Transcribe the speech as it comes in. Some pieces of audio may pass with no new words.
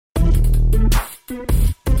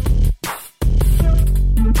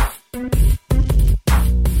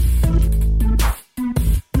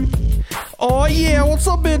Oh yeah, what's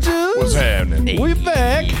up, bitches? What's happening? We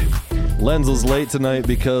back. Lenz was late tonight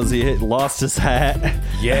because he lost his hat.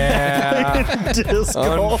 Yeah.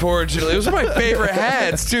 Unfortunately. It was my favorite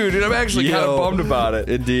hats, too, dude. I'm actually kind of bummed about it.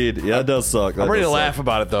 Indeed. Yeah, it does suck. I'm ready to laugh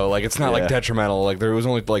about it, though. Like, it's not, like, detrimental. Like, there was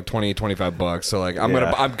only, like, $20-25. So, like, I'm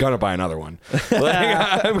gonna buy another one.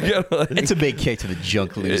 It's a big kick to the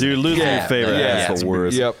junk loser. Dude, losing your favorite hat's the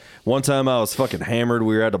worst. Yep. One time I was fucking hammered.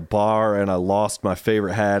 We were at a bar and I lost my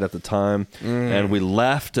favorite hat at the time. And we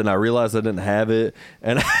left and I realized I didn't have it.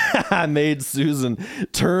 And I made Susan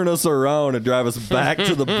turn us around and drive us back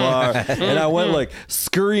to the bar. And I went like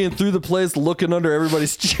scurrying through the place looking under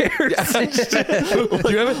everybody's chairs. Do you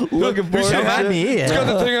have it? Looking for it. It's got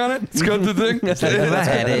the thing on it. It's got the thing. It's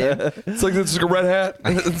like it's like a red hat.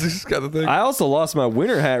 It's got the thing. I also lost my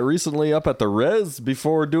winter hat recently up at the Res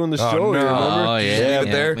before doing the show. No. You remember? Oh, yeah.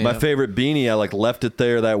 There. My favorite beanie, I like left it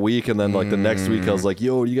there that week, and then like the next week I was like,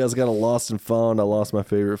 yo, you guys got a lost and found. I lost my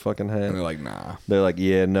favorite fucking hat. And they're like, nah. They're like,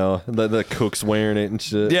 yeah, no. The cook's wearing it and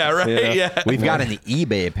shit. Yeah, right. Yeah. We've got an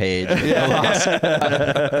eBay page.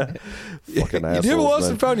 Fucking assholes. You have a lost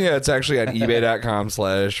man. and found? Yeah, it's actually on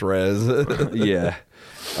ebay.com/res. Yeah.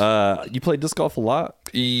 You play disc golf a lot?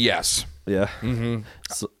 Yes. Yeah.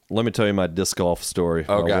 So, let me tell you my disc golf story.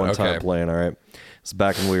 Oh, God. One time Okay. playing, all right? It's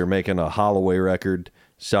back when we were making a Holloway record.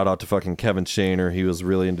 Shout out to fucking Kevin Shaner. He was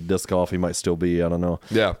really into disc golf. He might still be. I don't know.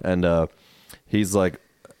 Yeah. And he's like,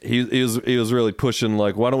 he was really pushing,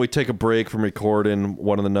 like, why don't we take a break from recording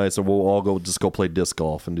one of the nights and we'll all go play disc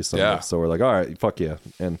golf and do something. Yeah. So we're like, all right, fuck yeah.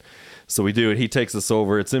 And so we do it. He takes us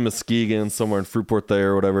over. It's in Muskegon, somewhere in Fruitport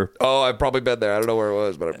there or whatever. Oh, I've probably been there. I don't know where it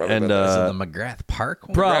was, but I've probably And, been there. Is it the McGrath Park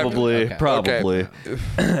one? Probably. Okay.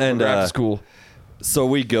 And Grad school. so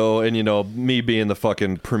we go, and you know, me being the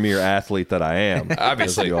fucking premier athlete that I am,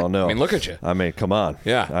 Obviously. as you all know. I mean, look at you. I mean, come on.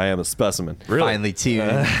 Yeah. I am a specimen. Finally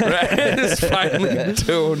tuned. His finely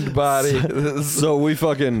tuned body. So we're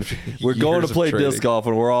going Years to of play training. disc golf,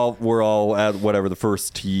 and we're all at whatever the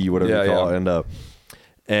first tee, whatever you call it,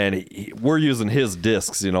 and we're using his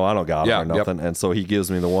discs, you know, I don't got them or nothing. And so he gives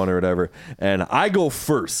me the one or whatever. And I go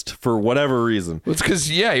first for whatever reason. It's because,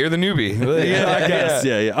 you're the newbie. Yeah, I guess.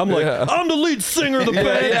 Yeah. I'm like, I'm the lead singer of the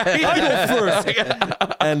band. I go first.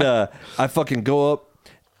 And I fucking go up.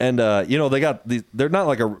 And, you know, they got they're not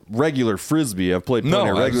like a regular Frisbee. I've played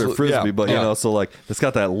plenty of regular Frisbee, but, you know, so like it's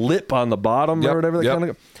got that lip on the bottom or whatever. Kind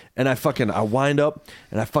of. And I wind up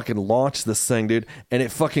and I fucking launch this thing, dude. And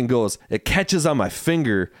it fucking goes, it catches on my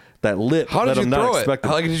finger, that lip. How did that you I'm throw not it?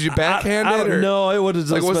 expecting. Like, did you backhand I it? don't know. It would have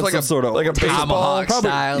just Like, it was been like some sort of like a baseball tomahawk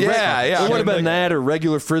style. Yeah. It would have been like, that or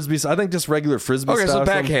regular Frisbee. I think just regular Frisbee Okay, style. so or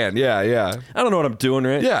something. backhand. Yeah. I don't know what I'm doing,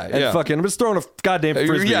 right? Yeah, and yeah. fucking, I'm just throwing a goddamn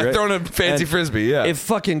Frisbee, Yeah, right? throwing a fancy And Frisbee, yeah. It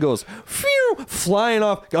fucking goes, phew, flying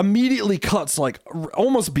off, immediately cuts like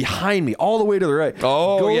almost behind me, all the way to the right.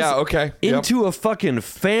 Oh, Goes yeah, okay. Yep. Into a fucking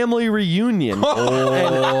family reunion.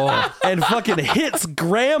 and fucking hits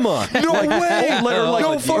grandma. No way.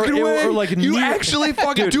 No fucking way. Or like You near, actually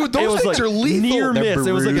fucking... Dude, it those was things like are lethal. Near miss.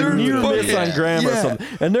 It was like a They're near miss fucking- on grandma or something.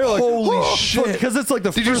 And they're like, Holy shit. Because it's like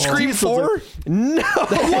the Did you first scream tee, so it's for? like- No.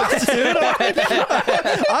 What, dude?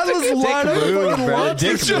 I was lined up fucking launching.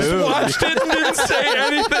 You just watched it and didn't say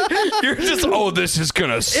anything. You're just, this is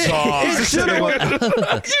gonna suck. It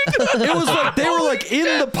was like they were like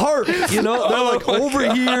in the park, you know. They're like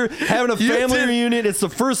over here having a family reunion. It's the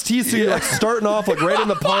first tee, so you're like starting off like right in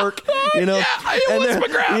the park, you know. It was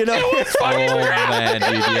McGrath. You know, It was fucking McGrath. Man,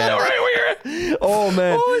 dude, yeah. oh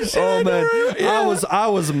man, shit, I man. never- yeah. I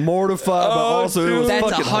was mortified, but also it was That's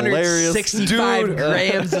fucking hilarious. 165 Dude.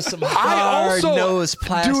 grams of some also- hard-nosed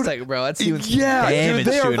plastic, bro. That's doing some damage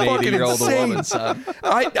they are to an fucking 80-year-old insane. woman, son.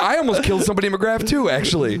 I almost killed somebody in McGrath too.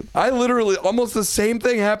 Actually, I literally almost the same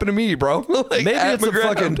thing happened to me, bro. Like, Maybe at it's a McGrath.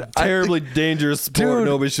 fucking terribly dangerous sport Dude.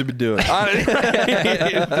 nobody should be doing.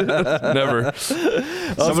 Never.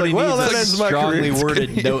 Somebody well, that needs ends a my strongly career.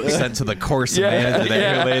 worded note sent to the course manager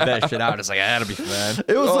there who laid that shit out. It's like, that'll be fun.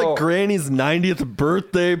 It was Oh. like Granny's 90th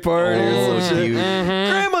birthday party or some shit. dude.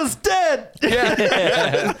 Grandma's dead.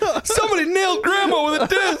 Yeah. Somebody nailed grandma with a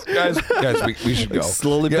disc. Guys, we should go.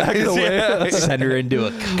 Slowly backing away. Yeah. Send her into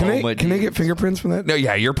a coma. Can they get fingerprints from that? No,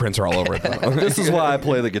 yeah, your prints are all over it. Though. This is why I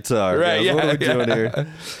play the guitar. Right, guys. What are we yeah, doing here?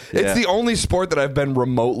 It's the only sport that I've been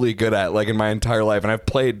remotely good at, like in my entire life, and I've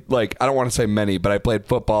played like I don't want to say many, but I played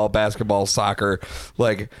football, basketball, soccer,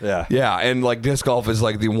 like Yeah. and like disc golf is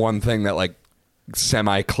like the one thing that like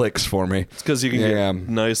semi clicks for me. It's because you can get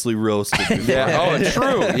nicely roasted. Yeah. Oh,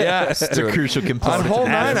 true. Yes, It's a crucial component. On hole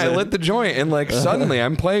 9, I lit the joint, and like suddenly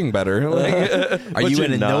I'm playing better. Like, Are you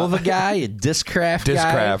an Innova guy? A Discraft guy?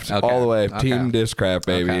 Discraft all the way. Okay. Team Discraft,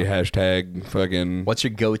 baby. Okay. Hashtag fucking. What's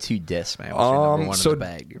your go-to disc, man? What's your number one in the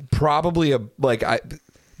bag? Probably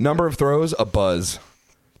number of throws, a buzz.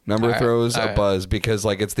 Number of throws, a buzz, because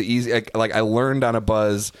like it's the easy. Like I learned on a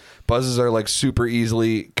buzz. Buzzes are like super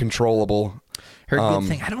easily controllable. Heard good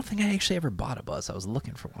thing. I don't think I actually ever bought a buzz. I was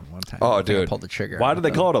looking for one time. Oh, I think I dude. pulled the trigger. Why do they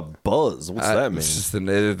call it a buzz? What's that mean?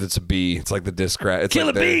 It's a bee. It's like the Discraft. It's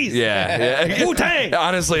Killer like bees! Yeah. Wu-Tang!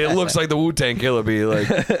 Honestly, it looks like the Wu-Tang Killer Bee. Like,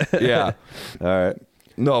 yeah. All right.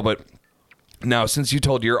 No, but now since you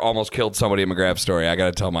told your almost killed somebody in McGrath story, I got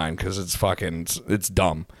to tell mine because it's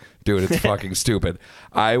dumb. Dude, it's fucking stupid.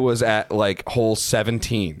 I was at like hole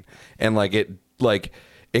 17 and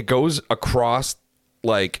it goes across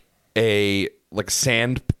like a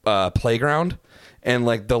sand playground, and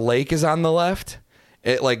like the lake is on the left.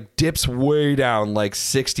 It like dips way down like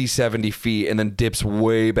 60, 70 feet and then dips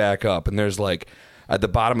way back up, and there's like at the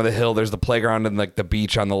bottom of the hill there's the playground and like the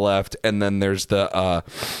beach on the left, and then there's the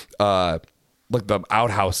like the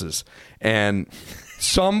outhouses, and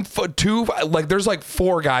there's like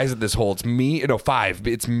 4 guys at this hole. It's me, 5.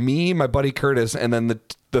 It's me, my buddy Curtis, and then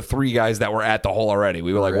the 3 guys that were at the hole already.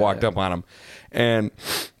 We were like walked up on them, and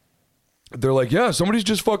they're like, yeah, somebody's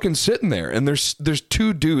just fucking sitting there, and there's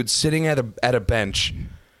 2 dudes sitting at a bench,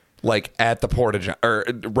 like at the porta or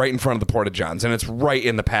right in front of the porta johns, and it's right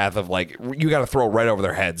in the path of like you got to throw right over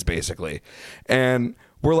their heads basically, and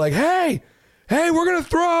we're like, hey, we're gonna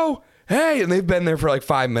throw. Hey, and they've been there for like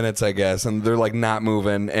 5 minutes, I guess, and they're like not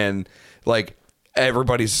moving, and like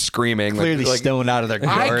everybody's screaming, Clearly like stoned out of their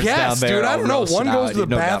gourds I guess, down there. dude. I don't know. One goes to the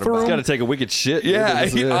bathroom. Got to take a wicked shit. Yeah,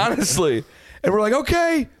 honestly. And we're like,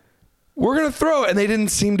 okay, we're gonna throw it, and they didn't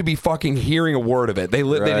seem to be fucking hearing a word of it. They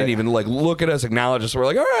didn't even like look at us, acknowledge us. We're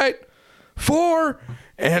like, all right, 4,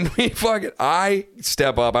 and I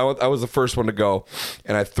step up. I was the first one to go,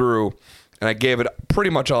 and I threw, and I gave it pretty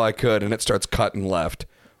much all I could, and it starts cutting left.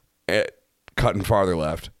 Cutting farther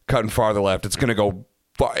left. It's gonna go.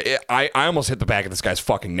 I almost hit the back of this guy's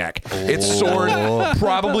fucking neck. It soared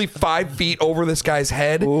probably 5 feet over this guy's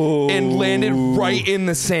head and landed right in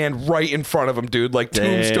the sand, right in front of him, dude. Like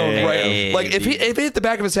tombstone, right. Like if it hit the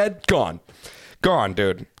back of his head, gone,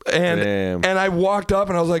 dude. And I walked up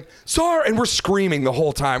and I was like, sorry, and we're screaming the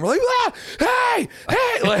whole time. We're like, hey,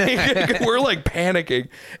 like we're like panicking.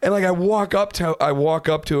 And like I walk up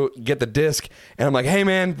to get the disc, and I'm like, hey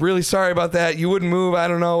man, really sorry about that. You wouldn't move. I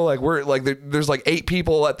don't know. Like we're like there's like 8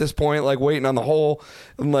 people at this point, like waiting on the hole,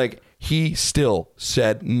 and like he still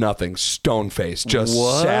said nothing. Stone face, just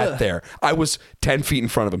sat there. I was 10 feet in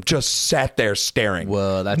front of him, just sat there staring.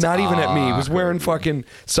 Whoa, that's not even at me. He was awkward. wearing fucking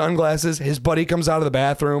sunglasses. His buddy comes out of the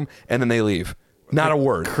bathroom, and then they leave. Not a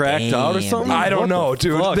word. Cracked out or something? I don't know,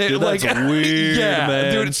 dude. Fuck, dude, that's weird, yeah,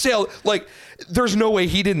 man. dude. Still, like, there's no way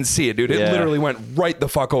he didn't see it, dude. It literally went right the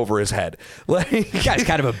fuck over his head. Like, This guy's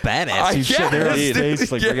kind of a badass. You guess, shit there on dude.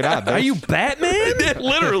 stage, like, bring it on. Are you Batman?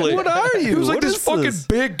 Literally. What are you? He was like What this is fucking this?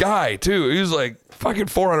 big guy, too. He was like fucking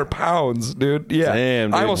 400 pounds, dude. Yeah.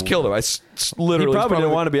 Damn, dude. I almost killed him. He Literally. probably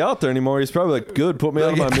didn't want to be out there anymore. He's probably like, good, put me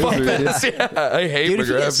out of my misery. Yeah, I hate Dude, if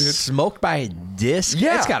you get McGrath, dude. smoked by a disc,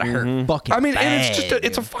 Yeah. it's gotta hurt fucking I mean, bad, and it's just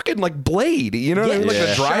it's a fucking like blade, you know what I mean? Like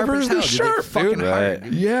the Sharp drivers, as they're hell, dude. sharp, fucking dude. hard.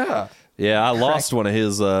 Right. Yeah. Yeah, I lost one of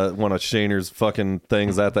Shaner's fucking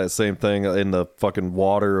things at that same thing in the fucking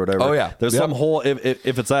water or whatever. Oh, yeah. There's Yep. some hole, if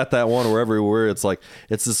it's at that one or everywhere, it's like,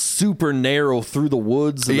 it's a super narrow through the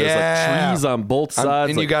woods, and there's like trees on both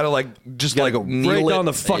sides. And you gotta like just gotta like go needle right it. down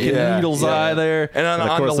the fucking needle's eye there. And on of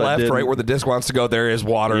the course I left, didn't. right where the disc wants to go, there is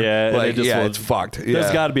water. Yeah, and like, it just was- it's fucked. Yeah.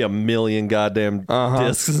 There's got to be a million goddamn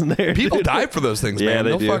discs in there. People dude. die for those things, Yeah, man.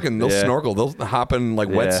 they They'll do. they'll Yeah. snorkel, they'll hop in like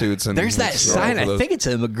wetsuits and There's that snorkel sign. for I those. think it's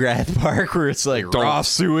in McGrath Park where it's like raw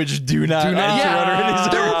sewage. Do not. Yeah,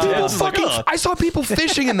 there were people fucking. ugh. I saw people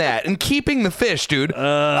fishing in that and keeping the fish, dude.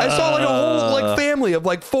 I saw like a whole like family of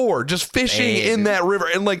like 4 just fishing in that river,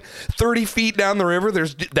 and like 30 feet down the river,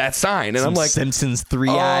 there's that sign, and I'm like, Simpsons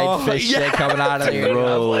 3-eyed fish shit coming out of there. And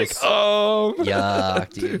I was like, oh, yuck,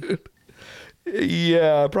 dude.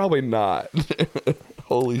 yeah, probably not.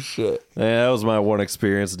 Holy shit. Yeah, that was my one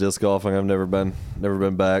experience disc golfing. I've never been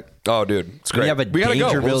back. Oh, dude, it's great. We have a gotta go.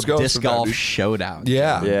 Dangerville Let's go disc sometime, golf dude. showdown.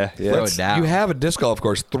 Yeah. Throw it down. You have a disc golf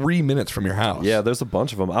course 3 minutes from your house. Yeah, there's a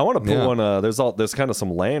bunch of them. I want to put one. There's kind of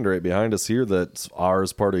some land right behind us here that's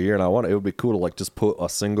ours part of here, and it would be cool to like just put a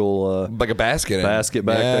single like a basket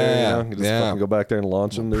back there. You know? Just fucking go back there and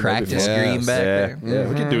launch them. Practice green back there. Yeah,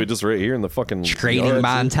 we could do it just right here in the fucking Training yard.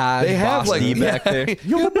 montage. They have Boss like D back there.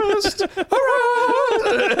 You're the best around.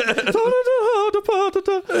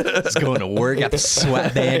 Just going to work, got the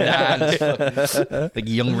sweatband on. Like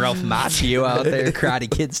young Ralph Macchio out there, Karate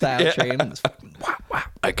Kid style training. It's fucking, wow.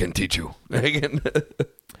 I can teach you. Yeah,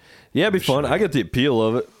 it'd be fun. I get the appeal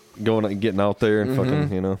of it, going and getting out there and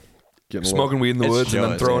fucking, getting Smoking weed in the woods and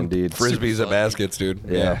then throwing indeed. frisbees at baskets, dude.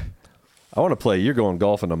 Yeah. I want to play. You're going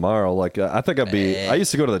golfing tomorrow. Like, I think I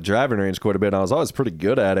used to go to the driving range quite a bit, and I was always pretty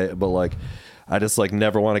good at it, but like, I just like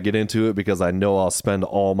never want to get into it because I know I'll spend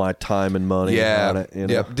all my time and money on it. You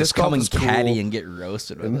know? Yeah. Just come and caddy and get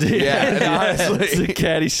roasted with it. Yeah, honestly.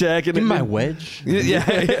 Caddy shacking. Give me my wedge.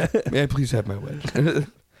 Yeah. May I please have my wedge?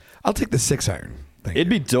 I'll take the 6-iron. It'd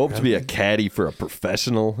be dope to be a caddy for a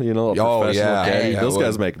professional, a professional caddy. Yeah, Those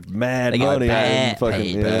guys make mad money.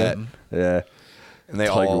 Yeah. And they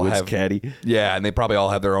Tiger all Woods have caddy. Yeah, and they probably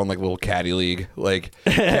all have their own like little caddy league, like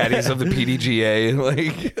caddies of the PDGA.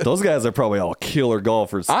 Like those guys are probably all killer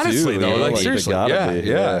golfers. Honestly, too, though, like they seriously, gotta be.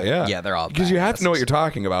 yeah, They're all because you have to know what you're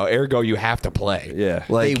talking about. Ergo, you have to play. Yeah,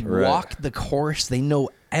 They right. walk the course. They know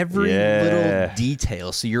every little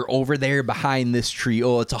detail. So you're over there behind this tree.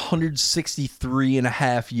 Oh, it's 163 and a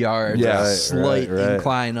half yards. Yeah, slight right.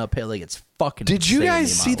 incline uphill. Like it's fucking. Did you insane guys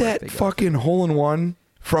the see amount of work that they go. fucking hole-in-one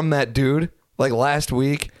from that dude like last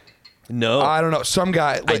week? No, I don't know. Some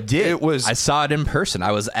guy. Like, I did. It was. I saw it in person.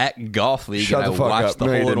 I was at Golf League Shut and the I fuck watched up. the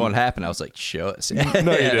No, you hole in one didn't. happen. I was like, show us. No, you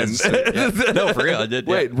didn't. Yeah. No, for real, I did.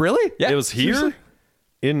 Wait, yeah. really? Yeah. it was here.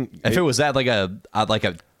 Seriously? If it was at like a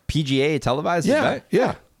PGA televised event,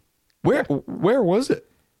 Yeah. Where was it?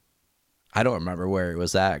 I don't remember where it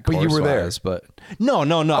was at. But you were there. course-wise, But no.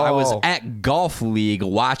 I was Oh. at Golf League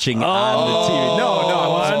watching on the TV. No, I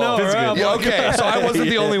wasn't. I know, physically. right? Yeah, okay, so I wasn't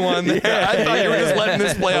the only one. I thought you were just letting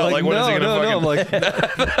this play out. Like, what is he gonna fucking?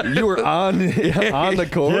 I'm like, you were on the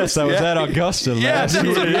course. Yes, I was at Augusta Yeah, last that's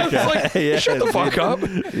week. what I was like, Yeah, shut the fuck up.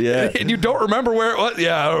 Yeah. And you don't remember where it was?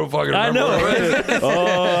 Yeah, I don't fucking remember. I know. where it was.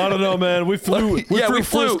 I don't know, man. We flew. We flew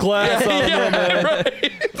first class. I don't know, man.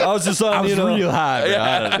 Right. I was just on. I was real high.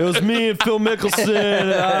 Yeah. It was me and Phil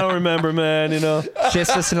Mickelson. I don't remember, man.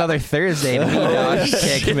 Just another Thursday. To me, dog.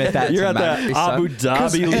 Can't commit that. You're to at that memory, Abu son.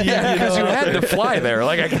 Dhabi league. Because you had to fly there.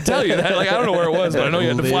 Like, I can tell you that. Like, I don't know where it was, but I know you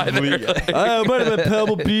had to fly there. It might have been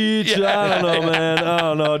Pebble Beach. I don't know, man. I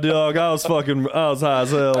don't know, dog. I was high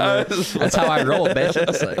as hell, man. That's how I roll, bitch.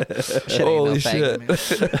 It's like, shit ain't Holy no shit.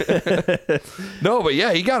 thing to me. No, but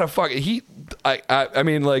yeah, he got a fucking. I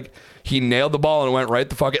mean, like, he nailed the ball and went right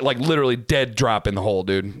the fuck, like, literally dead drop in the hole,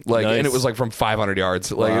 dude. Like, Nice. and it was like from 500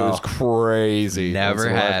 yards. Like, it was crazy. Never Once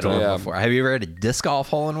in a had one lifetime. before. Have you ever had a disc golf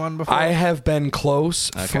hole in one before? I have been close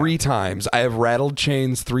 3 times. I have rattled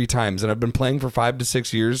chains 3 times, and I've been playing for 5 to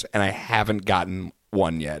 6 years, and I haven't gotten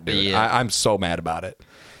one yet, dude. Yeah. I'm so mad about it.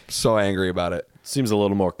 So angry about it. Seems a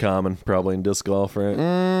little more common, probably in disc golf, right?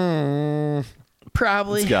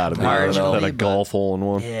 Probably. It's got to be than marginally, a but- golf hole in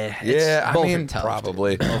one. Yeah, Yeah, both I are mean, tough.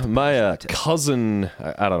 probably. My cousin,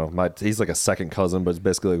 I don't know. He's like a second cousin, but it's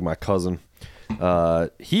basically like my cousin.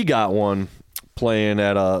 He got one playing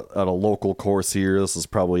at a local course here. This is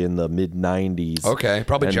probably in the mid '90s. Okay,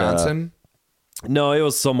 probably And, Johnson. No, it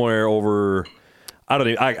was somewhere over. I don't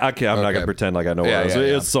even. I can't. I'm not gonna pretend like I know where it was. Yeah.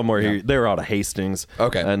 It was somewhere here. They were out of Hastings.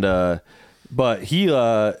 Okay. And but he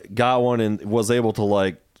got one and was able to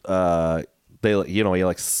like he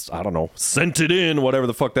like I don't know, sent it in, whatever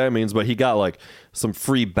the fuck that means. But he got like some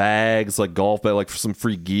free bags, like golf bag, like some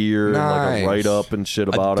free gear, and like Nice. a write up and shit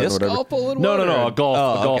about it. disc Or whatever. golf hole in No, one, no, or- a golf,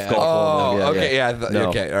 okay. golf. Oh, one. okay, yeah. No.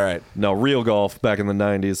 Okay, all right. No, real golf back in the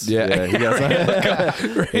 '90s. Yeah. he got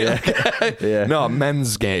yeah. No, a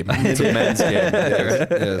men's game. It's a men's game.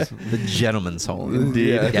 Yes. The gentleman's hole. Indeed.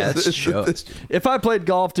 Yeah, it shows. If I played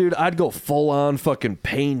golf, dude, I'd go full on fucking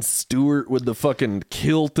Payne Stewart with the fucking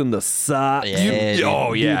kilt and the socks. Yeah, dude.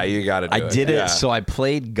 Oh, yeah, you got to do I it. did it. Yeah. So I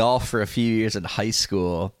played golf for a few years in high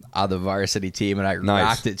school on the varsity team, and I Nice.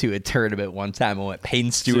 rocked it to a tournament one time. I went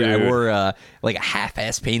Payne Stewart. Dude. I wore like a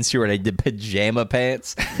half-ass Payne Stewart. I did pajama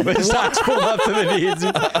pants with socks pulled up to the knees.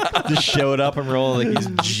 Just showed up and rolled like these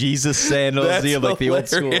Jesus sandals, That's you know, like the old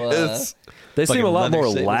school. hilarious. They seem Fucking a lot leather more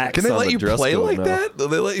sandals. lax. Can they on let the you dress play code like now. that? Do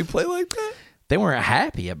they let you play like that? they weren't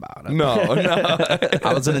happy about it. No.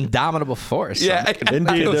 I was an indomitable force. Yeah,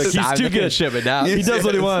 Indeed, he's too good. Ship it down. He does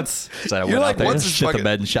what he wants. So I You're went like, out there and what's his shit the fucking-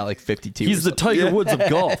 bed and shot like 52. He's the Tiger Woods of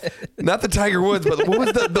golf. Not the Tiger Woods, but what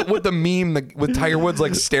was the meme with Tiger Woods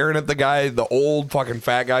like staring at the guy, the old fucking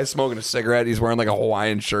fat guy smoking a cigarette. He's wearing like a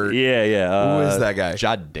Hawaiian shirt. Yeah, yeah. Who is that guy?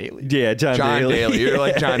 John Daly. Yeah, John Daly. You're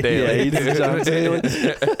like John Daly. Yeah, he's John Daly.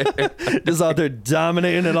 Just out there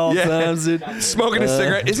dominating at all times, dude. Smoking a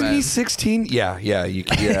cigarette. Isn't he 16? Yeah. You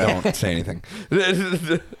don't say anything.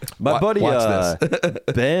 My buddy watch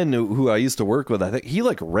Ben, who I used to work with, I think he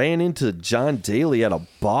like ran into John Daly at a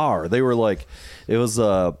bar. They were like, it was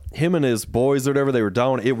him and his boys or whatever. They were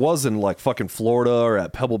down. It was in like fucking Florida or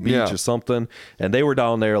at Pebble Beach or something. And they were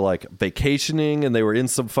down there like vacationing, and they were in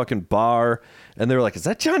some fucking bar. And they were like, "Is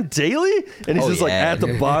that John Daly?" And he's just like at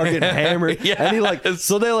the bar getting hammered. And he like,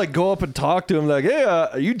 so they like go up and talk to him like, "Hey,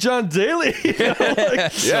 are you John Daly?" You know, like,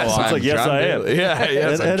 Yes, it's like, "Yes, John I am." Daly. Yeah,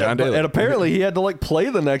 yes, I'm John Daly. And apparently he had to like play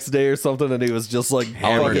the next day or something, and he was just like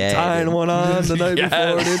Hammered. fucking tying one on the night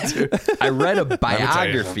Yes. before. Dude. I read a tell you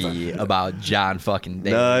biography about John fucking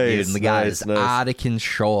Daly, Nice, dude, and the guy nice, is nice. out of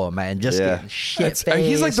control, man. Just getting shit.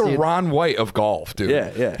 He's like the dude. Ron White of golf, dude.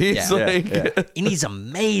 Yeah. He's Yeah. like, And he's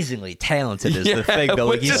amazingly talented is the thing, though.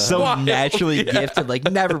 which Like, he's is so wild. naturally gifted, like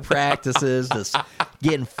never practices, just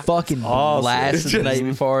getting fucking blasted the night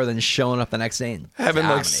before, then showing up the next day and having like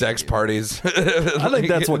dominating, sex dude. parties. I think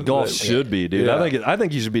that's what golf should be, dude. Yeah. I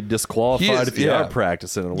think you should be disqualified He is- if you yeah. are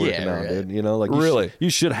practicing and working out, right. dude. You know, like Really? you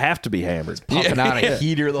should have to be hammered. Puffing out a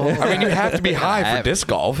heater the whole time. I mean, you have to be high for disc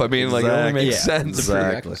golf. I mean, like it only Exactly. makes Yeah, sense.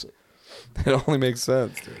 exactly. It only makes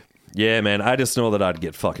sense. Dude. Yeah, man. I just know that I'd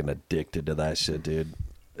get fucking addicted to that shit, dude.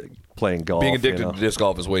 Playing golf. Being addicted you know? to disc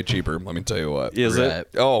golf is way cheaper. Let me tell you what. Is Right. it?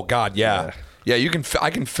 Oh God, yeah. You can. I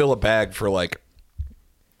can fill a bag for like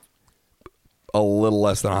a little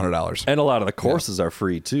less than $100. And a lot of the courses are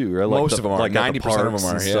free too, right? Like Most of them are. like at the 90% of them parks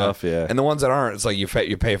are. and Yeah. stuff. Yeah. And the ones that aren't, it's like you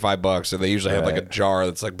pay $5, so they usually have like a Right. jar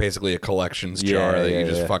that's like basically a collections Yeah, jar that yeah, you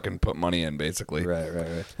just yeah. fucking put money in, basically. right.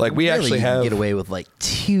 Like we Really, actually you can have. get away with like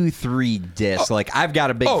 2-3 discs. Like I've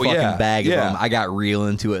got a big Oh, fucking yeah, bag of yeah. them. I got real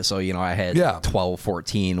into it, so I had Yeah. 12,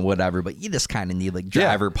 14, whatever. But you just kind of need like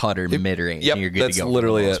driver, putter, mid range, Yep, and you're good that's to go.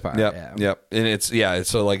 literally for the most it. part. Yep, Yeah. yep. And it's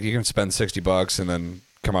so like you can spend $60 and then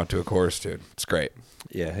come out to a course, dude. It's great.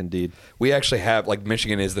 Yeah, indeed. We actually have like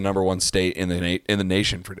Michigan is the #1 state in the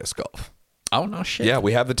nation for disc golf. Oh no shit. Yeah,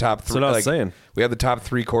 we have the top 3. what I was saying. We have the top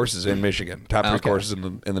 3 courses in Michigan. Top 3 Okay. courses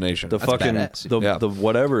in the nation. The fucking badass. Yeah. the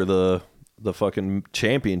whatever the fucking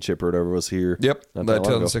championship or whatever was here. Yep, not that that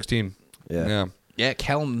long ago. 2016. Yeah. Yeah,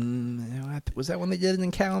 Kalamazoo. Was that when they did it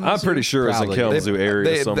in Kalamazoo? I'm pretty sure it's in Probably. Kalamazoo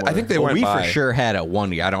area somewhere. I think they Well, went we by. for sure had a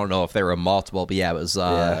one year. I don't know if there were multiple, but yeah, it was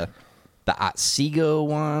the Otsego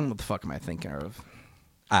one. What the fuck am I thinking of?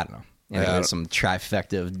 I don't know. Anyway, Yeah, I there's some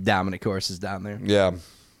trifecta of dominant courses down there. Yeah.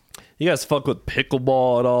 You guys fuck with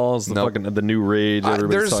pickleball at all? It's the Nope. fucking the new rage. Everybody's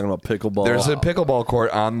there's- talking about pickleball. There's a pickleball court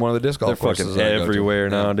on one of the disc They're golf courses. fucking that I go to. everywhere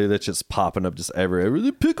now, Yeah. dude. That's just popping up just everywhere.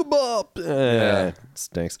 Really pickleball. It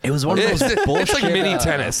stinks. It was one of those bullshit. It's like mini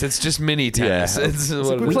tennis. It's just mini tennis. Yeah. It's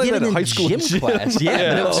like what we it is. played get that it in in high school gym gym. class. Yeah,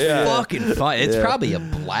 but it was Yeah. fucking fun. It's Yeah. probably a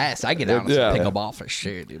blast. I get down to Yeah. some pickleball for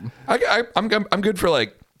sure, dude. I'm good for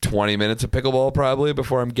like 20 minutes of pickleball probably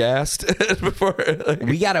before I'm gassed. before like,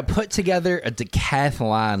 We got to put together a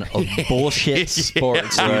decathlon of bullshit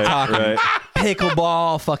sports. So you're Right, talking right.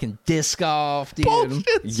 pickleball, fucking disc golf, dude.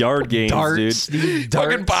 Yard games, Darts, dude. dude.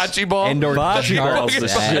 fucking Darts. bocce ball. Indoor Bocce ball's the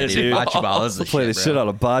Yeah, shit, dude. Bocce ball is the Play the shit, shit bro. out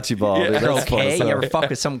of bocce ball, dude. That's fun Croquet, as you hell. ever fuck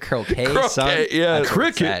with some croquet, Croquet, son? yeah. That's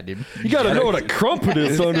Cricket. sad, dude. You gotta know what a crumpet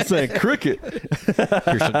is to understand cricket.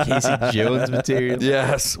 Here's some Casey Jones material.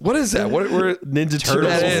 Yes. What is that? What we're Ninja That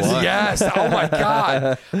Turtles. is, one. yes. Oh my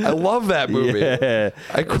god, I love that movie. Yeah.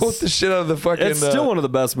 I quote the shit out of the fucking. It's still one of the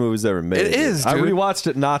best movies ever made. It is, I dude. rewatched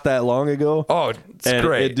it not that long ago. Oh, it's and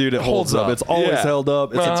great, dude. It holds up. It's always Yeah. held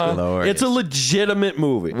up. It's, Uh-huh. it's a legitimate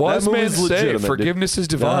movie. Wise That man movie's say legitimate, dude. forgiveness is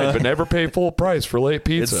divine, but never pay full price for late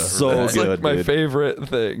pizza. It's so That's good, like my dude. favorite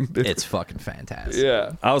thing. It's fucking fantastic.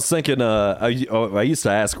 yeah. I was thinking, I used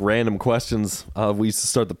to ask random questions. We used to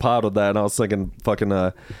start the pod with that, and I was thinking, fucking,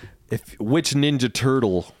 which Ninja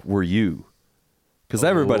Turtle were you? Because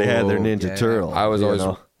everybody had their Ninja Okay. Turtle. I was you always.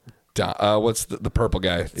 know? What's the purple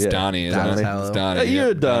guy? It's Yeah. Donnie. Isn't Donnie. it? It's Donnie. Yeah, you're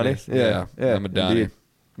a Donnie. Yeah. Yeah, I'm a Donnie. indeed.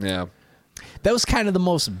 Yeah. That was kind of the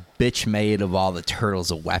most bitch made of all the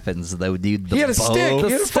Turtles of weapons, though, dude. He had a stick.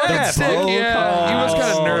 He had a fucking stick. Yeah, he was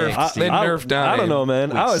kind of nerfed. They nerfed down. I don't know,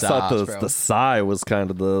 man. I always thought Sauce, bro. the Psy was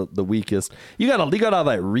kind of the weakest. You got all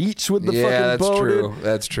that reach with the fucking bow, true. dude.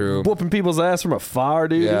 That's true. Whooping people's ass from afar,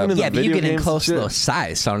 dude. Yeah. Even in Yeah, the but you video get in games close to and those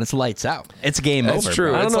size, son. It's lights out. It's game That's over.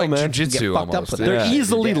 true. Bro. I It's don't know, like man. jujitsu You get fucked up almost. with They're that. Yeah.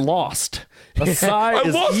 easily lost. A Psy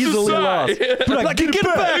is lost the easily Psy. lost. But I can get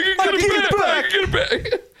it back. I can get it back. Get it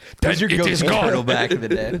back. That your go-to turtle back in the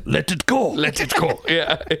day. Let it go. Let it go.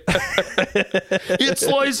 Yeah. It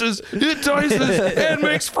slices, it dices, and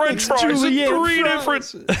makes French fries in julienne 3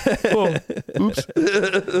 different. Oops.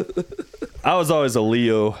 I was always a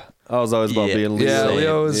Leo. I was always about being Leo. Yeah,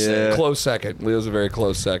 Leo is Yeah. close second. Leo's a very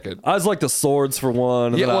close second. I was like the swords for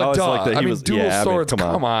one. And Yeah, then I well, always duh. liked that he I mean, was dual swords.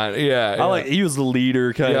 Come on. Yeah. I like he was the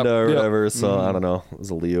leader kind of Yep, or yep. whatever. So I don't know. It was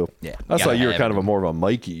a Leo. Yeah, I thought gotta you were have kind of it. a more of a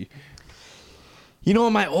Mikey. You know,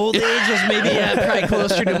 in my old age was maybe probably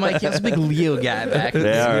closer to Mike. I was a big Leo guy back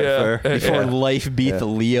Yeah, all right, Yeah. fair. before life beat the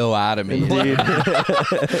Leo out of me. Dude.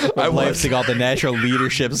 Life took all the natural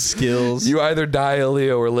leadership skills. You either die a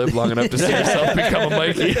Leo or live long enough to see yourself become a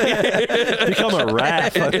Mikey. Become a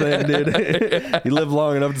Raph, I think, dude. You live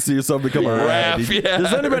long enough to see yourself become a Raph. Raph, yeah.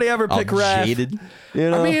 Does anybody ever all pick Raph? jaded. You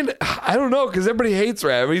know? I mean, I don't know because everybody hates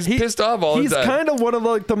Raph. He's pissed off all the He's time. kind of one of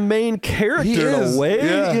like the main character He in is, a way,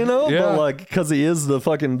 yeah, you know, yeah. but like because he is the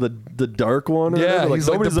fucking the dark one. Or Yeah, whatever. he's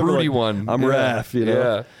like the nobody's ever broody one. I'm Yeah. Raph, you know.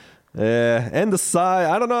 Yeah. Yeah, and the Psy,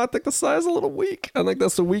 I don't know. I think the Psy is a little weak. I think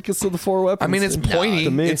that's the weakest of the 4 weapons. I mean, it's to pointy.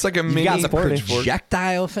 me. It's like a You mini got the pitchfork.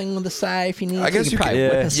 projectile thing with the side if you need. I guess to. you probably can-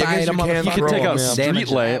 whip yeah. a Yeah, I side guess on you can motherfucker. You can take out Yeah. street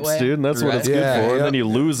lamps, dude, and that's what it's good Yeah, for. yeah. And then you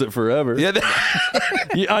lose it forever. Yeah,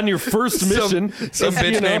 On your first mission, some bitch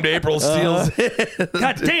you know, named April steals.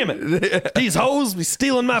 God damn it! These hoes be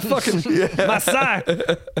stealing my fucking my Psy.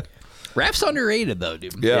 Rap's underrated though,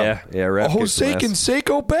 dude. Yeah, Raph Oh, kicks some Jose ass.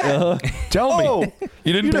 Canseco back. Tell me. Oh,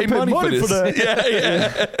 You didn't pay money for this. that.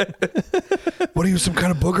 Yeah. What are you, some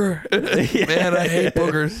kind of booger? Man, I hate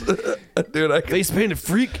boogers. Dude, I Face painted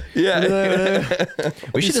freak. Yeah.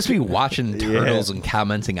 We should just be watching turtles and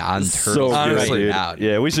commenting on So turtles good, right dude. now.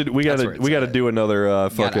 Yeah, we should. We That's gotta. where it's We gotta at. do another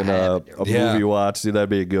fucking have it, a Yeah. movie watch. Dude, that'd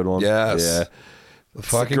be a good one. Yes. Yeah. The It's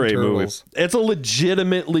fucking a great turtles. movie. It's a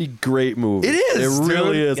legitimately great movie. It is, It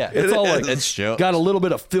really dude. is. Yeah. It's It all is. like It's jokes. got a little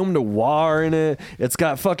bit of film noir in it. It's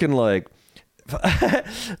got fucking like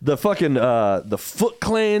the fucking the Foot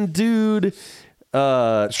Clan dude.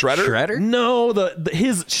 Shredder? No,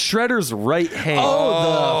 his Shredder's right hand.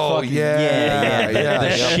 Oh, fucking, yeah. the Yeah.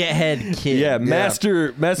 shithead kid. yeah,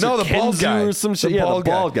 Master No, the bald Kenzu guy. or some shit. The Yeah, bald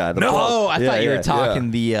the bald guy. The No, bald- I yeah, thought you yeah. were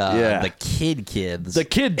talking Yeah. the kids. The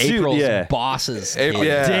kid too, April's yeah. boss's April- kid.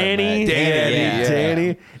 yeah. Danny, Yeah.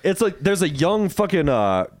 Danny. It's like there's a young fucking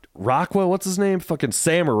Rockwell. What's his name? Fucking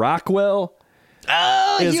Sam Rockwell.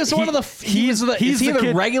 Oh, he Is- was one of the. He was the. he's Is he the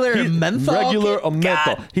kid- regular he's menthol? Regular kid? or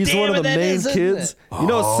menthol. God He's one damn of the it, that main is, isn't kids. it? You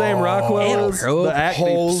know what Sam Rockwell is? bro. The actor,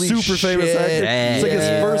 Holy super famous shit. actor. It's like his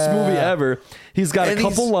Yeah. first movie ever. He's got And a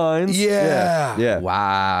couple he's- lines. yeah. yeah.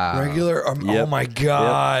 Wow. Regular. Yep. Oh, my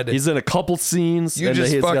God. Yep. He's in a couple scenes. You and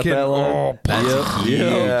just he's got fucking. that line. Oh, That's huge.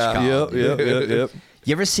 Yep.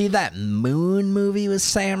 You ever see that Moon movie with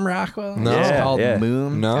Sam Rockwell? No. It's Yeah, called yeah.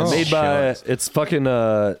 Moon. No. That's Made by shows. it's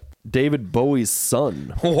fucking David Bowie's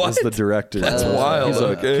son. What? Is the director? That's wild. He's a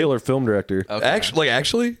Okay. killer film director.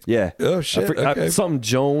 Actually? Yeah. Oh, shit. Okay. Something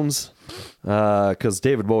Jones. Because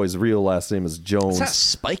David Bowie's real last name is Jones. Is that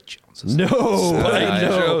Spike Jones? Is No, Spike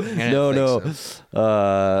no, Jones.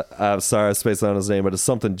 no. I'm sorry, I spaced on his name, but it's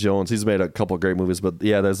something Jones. He's made a couple great movies, but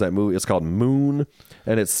yeah, there's that movie. It's called Moon,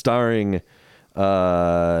 and it's starring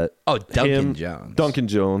Duncan Jones. Duncan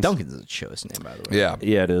Jones. Duncan's a show's name, by the way. Yeah.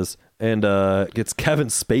 Yeah, it is, and it's Kevin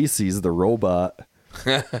Spacey's the robot.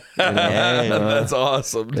 That's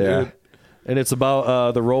awesome, dude. Yeah. And it's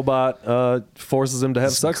about the robot forces him to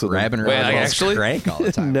have sex with him. Grabbing Wait, around like, Paul's actually? crank all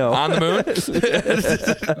the time. No, On the moon?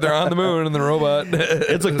 They're on the moon in the robot.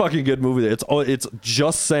 it's a fucking good movie. It's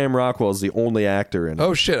just Sam Rockwell is the only actor in it.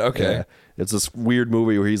 Oh, shit. Okay. Yeah. It's this weird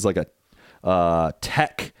movie where he's like a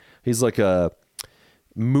tech. He's like a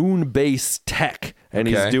moon-based tech, and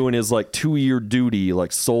Okay. he's doing his like 2-year duty,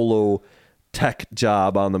 like solo tech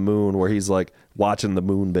job on the moon, where he's like watching the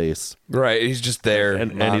moon base, Right. He's just there.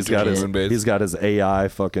 and he's got his AI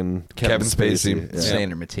fucking Kevin Spacey. Yeah.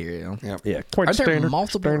 Standard material. Yeah, quite Are there standard.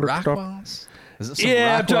 multiple standard stuff. Rockwells? Is it some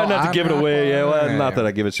Yeah, I'm trying not to Rockwell give it on away. Yeah, Rockwell? well, not that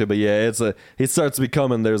I give a shit, but yeah, he starts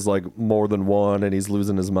becoming there's like more than one, and he's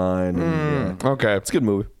losing his mind. And, yeah. Okay. It's a good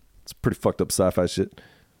movie. It's pretty fucked up sci-fi shit.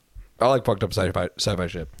 I like fucked up sci-fi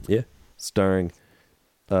shit. Yeah, starring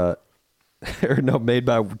Or no, made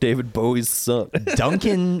by David Bowie's son.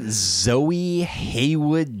 Duncan Zoe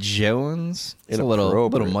Haywood Jones. It's a little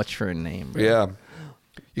much for a name. Bro. Yeah.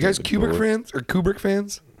 You guys Kubrick fans or Kubrick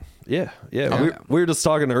fans? Yeah. We were just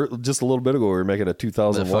talking just a little bit ago. We were making a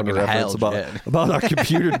 2001 reference about our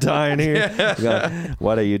computer dying here. Yeah.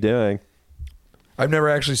 What are you doing? I've never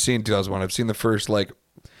actually seen 2001. I've seen the first,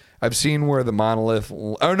 I've seen where the monolith.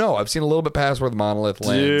 Oh no, I've seen a little bit past where the monolith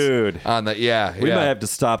lands. Dude, on the we might have to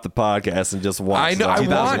stop the podcast and just watch. I know. I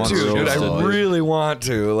want to, dude. I really really want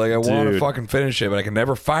to. I want to fucking finish it, but I can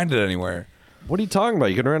never find it anywhere. What are you talking about?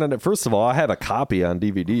 You can rent it. First of all, I have a copy on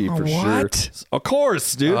DVD for sure. Of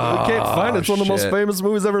course, dude. We can't find it. It's one of the most famous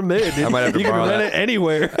movies ever made. Dude. I might have to you can borrow rent it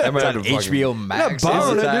anywhere. I might have to HBO Max. I'm not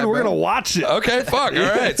borrowing it, dude. We're gonna watch it. Okay, fuck. All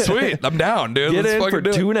right, sweet. I'm down, dude. Get Let's in for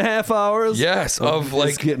do it. 2.5 hours. Yes, of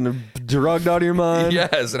just getting drugged out of your mind.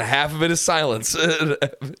 Yes, and half of it is silence.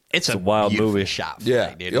 It's a wild movie. shot.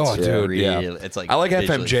 Yeah. Dude. Oh, It's dude, really- yeah. It's like I like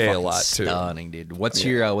visually FMJ a fucking lot, too. Stunning, dude. What's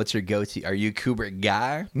your go-to? Are you a Kubrick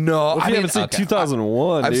guy? No, If you haven't seen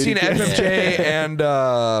 2001, I've dude, seen you can't- FMJ and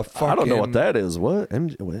fucking, I don't know what that is. What?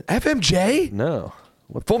 What? FMJ? No.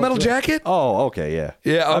 What the Full fuck Metal is that? Jacket? Oh, okay, yeah.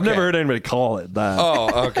 Yeah, I've okay. never heard anybody call it that.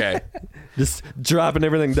 Oh, okay. Just dropping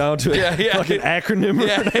everything down to a fucking acronym.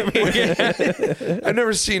 Yeah. I've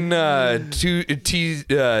never seen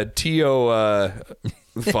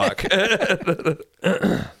fuck.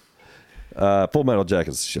 Full Metal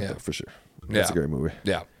Jacket's shit though, for sure. That's a Yeah. great movie.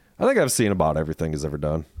 Yeah. I think I've seen about everything he's ever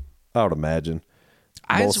done. I would imagine.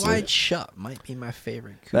 Eyes Mostly. Wide Shut might be my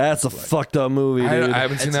favorite. Kubrick That's a flick. fucked up movie, I dude.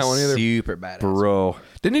 haven't seen It's that one either. Super badass. Bro.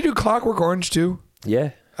 Didn't he do Clockwork Orange too?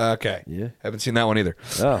 Yeah. Okay. Yeah. Haven't seen that one either.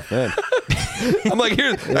 Oh, man. I'm like, are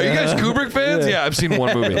you guys Kubrick fans? Yeah, I've seen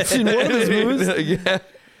one movie. Seen one of his movies? Yeah.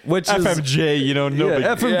 Which is FMJ, you know, no big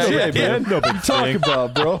FMJ, yeah, man. No big talk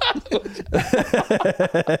about, bro.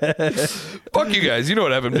 Fuck you guys. You know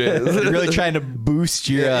what FMJ is. You're really trying to boost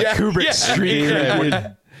your Kubrick streak. Yeah.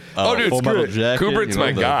 Right? Oh, dude, Full Metal screw it. Jacket, Kubrick's you know,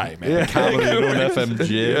 my the guy, man. commonly known FMJ.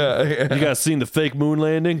 Yeah. You guys seen the fake moon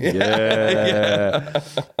landing? Yeah.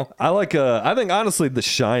 I think honestly The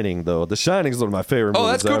Shining though. The Shining is one of my favorite Oh,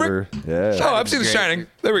 movies that's Kubrick? ever. Yeah. Oh, I've seen The Shining.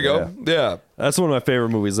 There we go. Yeah. That's one of my favorite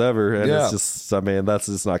movies ever. And Yeah. it's just, I mean, that's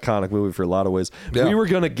just an iconic movie for a lot of ways. Yeah. We were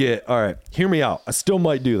going to get, all right, hear me out. I still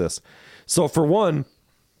might do this. So for one,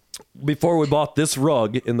 before we bought this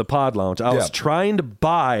rug in the pod lounge, I was trying to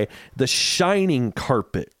buy the Shining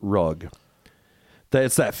carpet rug.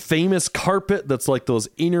 It's that famous carpet that's like those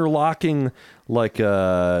interlocking, like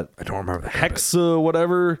I don't remember the hexa,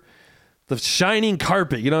 whatever. The Shining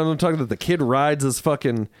carpet. You know what I'm talking about? The kid rides his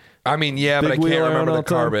fucking. I mean, yeah, but I Big can't wheel remember around the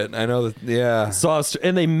carpet. I know that, yeah. So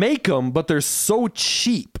and they make them, but they're so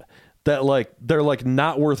cheap that they're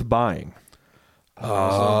not worth buying.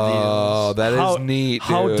 Oh, that is neat.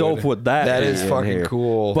 How dude. dope would that be? That is in fucking here?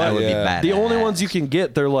 cool. But That would be badass. the only ones you can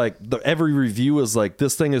get, they're like every review is like,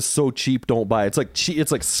 this thing is so cheap, don't buy it. It's like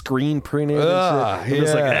it's like screen printed. And shit. I'm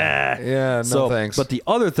just like, Yeah, no so, thanks. But the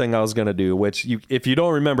other thing I was gonna do, which if you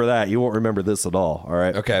don't remember that, you won't remember this at all. All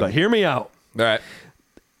right. Okay. But hear me out. All right.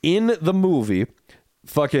 In the movie,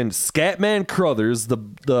 fucking Scatman Crothers,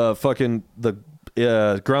 the fucking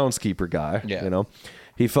groundskeeper guy, Yeah. you know,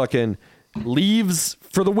 he fucking leaves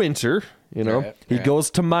for the winter, you know. Right, he right. goes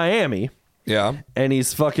to Miami Yeah. and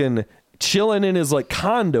he's fucking chilling in his like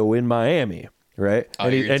condo in Miami, right? Oh,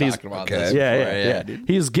 and you're he's talking about okay. this yeah, before. yeah. dude.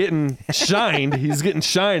 He's getting shined. He's getting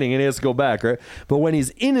shining, and he has to go back, right? But when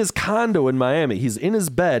he's in his condo in Miami, he's in his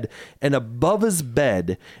bed, and above his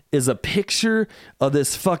bed is a picture of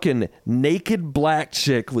this fucking naked black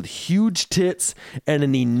chick with huge tits and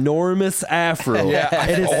an enormous afro. Yeah.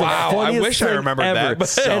 And it's the Wow, I funniest wish I thing remembered ever. that, but-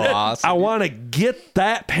 So And awesome. I want to get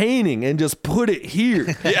that painting and just put it here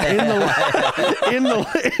in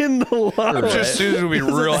the lounge. Just Susan would be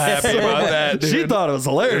real happy about that, dude. She thought it was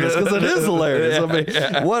hilarious because it is hilarious. I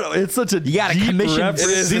mean, what? It's such a You got to deep commission reference. It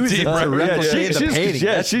is a deep Susan to reference. replicate the painting.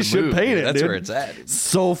 Yeah, That's she the should move, paint dude. it. That's dude. where it's at.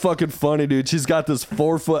 So fucking funny, dude. She's got this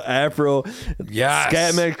 4-foot afro. Yes.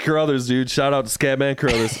 Scatman Crothers, dude. Shout out to Scatman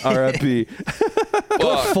Crothers. R.I.P.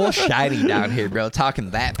 Go full Shining down here, bro. Talking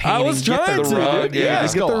that painting. I was trying get to, the rug. dude. Yeah,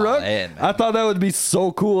 just get go the all rug. in, I thought that would be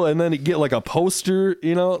so cool, and then get like a poster.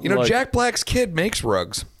 You know, like, Jack Black's kid makes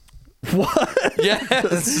rugs. What?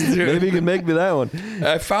 Yes, dude. Maybe you can make me that one.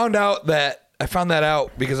 I found that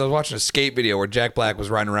out because I was watching a skate video where Jack Black was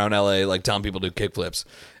riding around LA like telling people to do kickflips,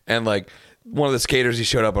 and like one of the skaters he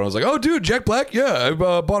showed up and I was like, "Oh, dude, Jack Black, yeah, I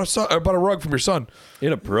bought a rug from your son."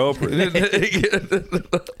 Inappropriate.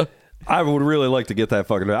 I would really like to get that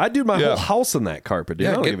fucking. I do my Yeah. whole house in that carpet, dude.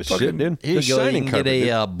 Yeah, I don't get give a fucking- shit, dude. Here The you go. You shining can carpet, get dude.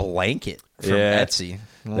 a blanket from Yeah. Etsy.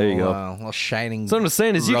 There you go. Little shining. So what I'm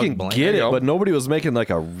saying is you rug can blanket. get There it, you go. but nobody was making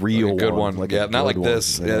like a real good one. Like yeah, a not good like one.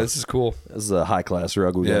 this. Yeah, this is cool. This is a high class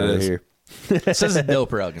rug we Yeah, got it right is. here. This is a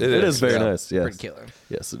dope rug. It It is very yeah. nice. Yes. Pretty killer.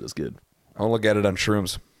 Yes, it is good. I'll look at it on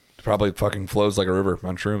shrooms. It probably fucking flows like a river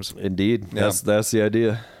on shrooms. Indeed. Yeah. That's the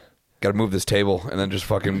idea. Got to move this table and then just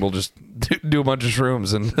fucking we'll just do a bunch of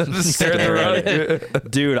shrooms and just stare at the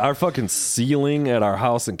rug. Dude, our fucking ceiling at our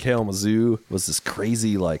house in Kalamazoo was this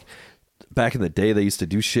crazy, like, back in the day they used to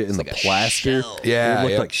do shit in the like a plaster. shell. Yeah, It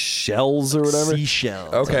looked yeah. like shells or whatever.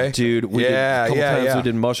 Seashell. Okay. Dude, we did, Yeah, a couple yeah, times yeah. we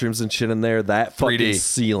did mushrooms and shit in there. That fucking 3D.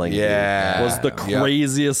 ceiling, dude, Yeah. was the Yep.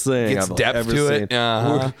 craziest thing Gets I've depth ever to seen. it.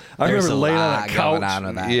 Uh-huh. I There's remember a laying on lot a going couch, on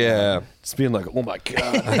with that. Yeah. just being like, "Oh my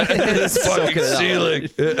god!" This fucking ceiling.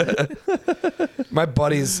 My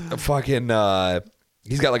buddy's fucking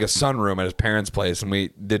he's got like a sunroom at his parents' place and we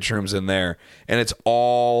did shrooms in there and it's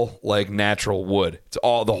all like natural wood. It's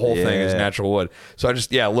all the whole thing is Yeah. natural wood. So I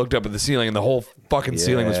just looked up at the ceiling and the whole fucking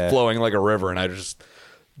ceiling was Yeah. flowing like a river and I just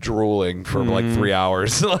drooling for like 3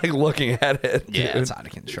 hours like looking at it. Yeah, dude. it's out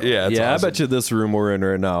of control. Yeah, it's yeah, awesome. I bet you this room we're in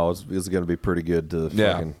right now is going to be pretty good to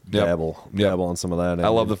Yeah. fucking Yep. dabble on some of that. I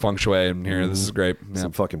love the feng shui in here. This is great. Yeah.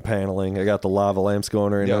 some fucking paneling. I got the lava lamps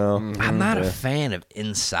going right Yep. now. I'm not a fan of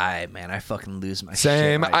inside, man. I fucking lose my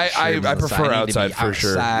Same. shit. like I shrooms prefer inside. I need to outside be for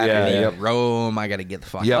sure. outside. Yeah, I need yep. to roam. I got to get the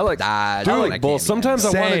fuck Yep. out I of like- Dodge. I I like can't both. be Sometimes I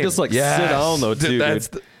want to Same. just like Yes. sit down though too.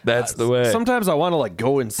 Dude, dude. that's the way. Sometimes I want to like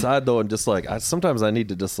go inside though and just like sometimes I need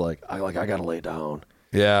to just like I gotta lay down.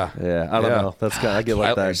 Yeah. Yeah, I don't Yeah. know. That's kind of, I get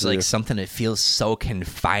like that. There's like too. something that feels so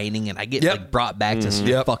confining, and I get Yep. like brought back to some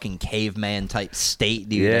Yep. fucking caveman type state,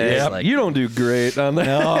 dude. Yeah, It's Yep. like, you don't do great on that.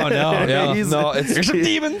 no, Yeah. He's- No, it's there's some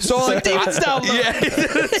demons. So like demons down there. Yeah.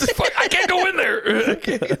 It's fuck, I can't go in there.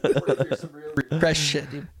 Fresh shit,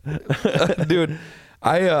 dude. Dude,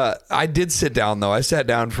 I did sit down though. I sat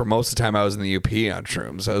down for most of the time I was in the UP on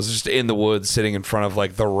shrooms. I was just in the woods sitting in front of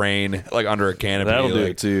like the rain, like under a canopy. That'll do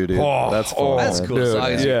like, it too, dude. Oh, That's fun. That's man. cool. Dude, As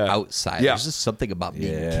long as yeah. you're outside. Yeah. There's just something about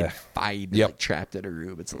being Yeah. confined, Yep. like trapped in a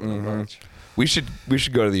room. It's a little much. We should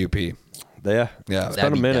go to the UP. Yeah, Yeah. It's That'd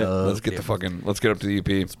been a be minute. dope. Let's get let's get up to the UP.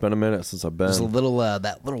 It's been a minute since I've been. There's a little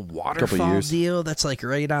that little waterfall years. deal that's like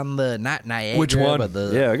right on the not Niagara. Which one? But the,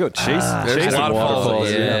 Yeah, I go chase There's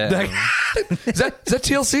waterfalls. yeah. Is that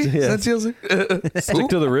TLC? Yeah. Is that TLC? Stick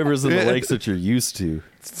to the rivers and the lakes that you're used to.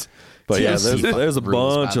 But yeah, TLC there's a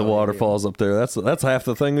rules, by bunch the of way. waterfalls up there. That's half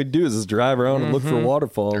the thing we do is just drive around and look for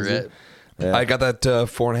waterfalls. Right. Yeah. I got that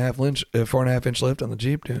 4.5 inch lift on the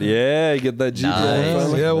Jeep, dude. Yeah, you get that Jeep Nice. rolling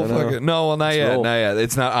finally? Yeah, I we'll know. fucking no, well, not yet, roll. not yet.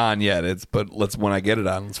 It's not on yet. When I get it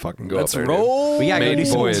on, let's fucking go. Let's up there, dude. roll. We gotta go Maiden do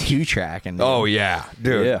some voyage. Q tracking. Oh yeah,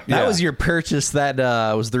 dude. Yeah. That was your purchase. That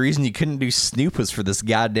was the reason you couldn't do Snoop was for this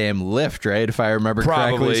goddamn lift, right? If I remember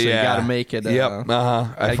correctly, Probably. so Yeah. you got to make it. Yep.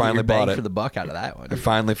 gotta I get finally your bought bang it. for the buck out of that one. I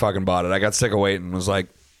finally fucking bought it. I got sick of waiting and was like,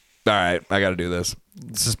 all right, I got to do this.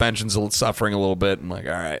 Suspension's suffering a little bit. I'm like,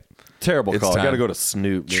 all right. Terrible It's call. I time. got to go to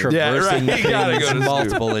Snoop. dude. Yeah, right. Traversing You gotta things go to Snoop.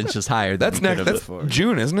 multiple inches higher. That's than you next. could have That's before.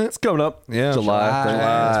 June, isn't it? It's coming up. Yeah, July.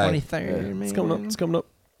 July. 23rd. It's coming up. It's coming up.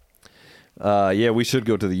 Yeah, we should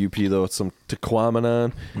go to the UP though. It's some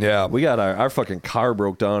Tequamanon. Yeah. We got our fucking car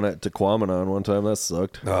broke down at Tequamanon one time. That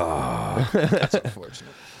sucked. That's unfortunate.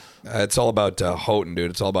 It's all about Houghton,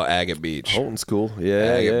 dude. It's all about Agate Beach. Houghton School.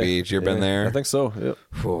 Yeah. Agate yeah. Beach. You ever been Yeah, there? I think so. Yep.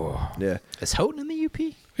 Phew. Yeah. Is Houghton in the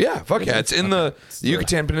UP? Yeah, fuck yeah. It's in the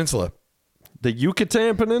Yucatan Peninsula. The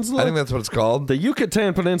Yucatan Peninsula? I think that's what it's called. the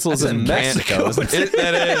Yucatan Peninsula is That's in in Mexico.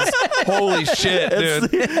 That is. Holy shit,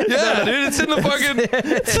 dude. Yeah, dude. It's in the fucking.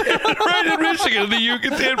 It's right in Michigan, the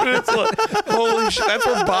Yucatan Peninsula. Holy shit. That's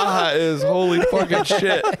where Baja is. Holy fucking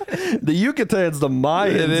shit. The Yucatan's the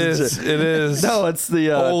Mayans. It and is. shit. It is. No, it's the.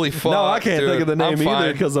 Holy fuck. No, I can't dude. think of the name I'm either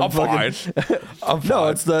fine. because I'm fucking. fine. I'm No,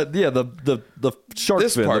 fine. it's the shark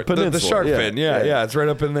this fin, part. the The peninsula. shark fin. Yeah. It's right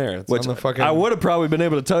up in there. It's Which on the fucking. I would have probably been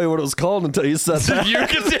able to tell you what it was called until you said that.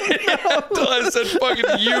 Yucatan. Until I said fucking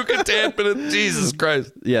Yucatan Peninsula. Jesus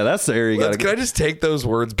Christ. Yeah, that's the area you got Can I just take those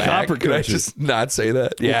words back? Copper Can I country. just not say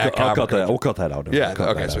that? Yeah, I'll cut copper that. country. We'll cut that out. Yeah. We'll cut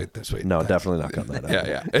Okay. that out. Sweet. No, definitely not cutting that out.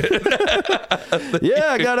 Yeah.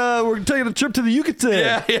 Yeah, I got. We're taking a trip to the Yucatan.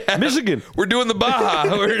 Yeah. Michigan. We're doing the Baja.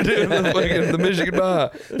 We're doing the Michigan Baja.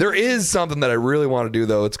 There is something that I really want to do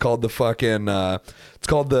though. It's called the fucking. It's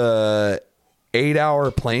called the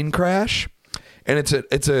 8-hour plane crash. And it's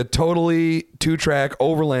a totally 2-track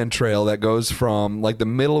overland trail that goes from like the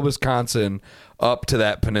middle of Wisconsin up to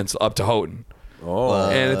that peninsula, up to Houghton.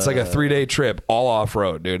 And it's like a 3-day trip, all off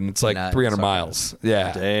road, dude. And it's like Nuts. 300 miles.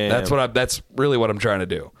 Yeah, Damn. that's really what I'm trying to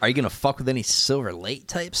do. Are you gonna fuck with any Silver Lake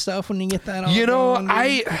type stuff when you get that? You know,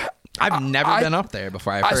 I've never been up there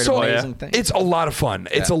before. I've heard amazing things. It's a lot of fun.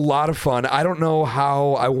 It's a lot of fun. I don't know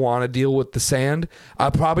how I want to deal with the sand. I'll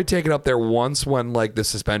probably take it up there once when like the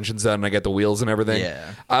suspension's done and I get the wheels and everything.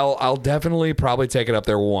 Yeah. I'll definitely probably take it up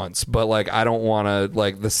there once, but like I don't want to.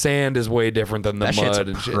 Like the sand is way different than the that mud shit's and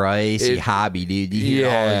a shit. pricey hobby, dude. You hear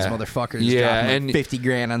all these motherfuckers dropping like 50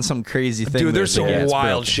 grand on some crazy thing. Dude, there's some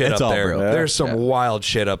wild shit It's up all there. broke. There's some wild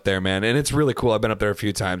shit up there, man. And it's really cool. I've been up there a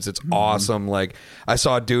few times. It's awesome. Like, I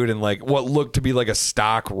saw a dude in like what looked to be like a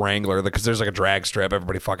stock Wrangler because there's like a drag strip.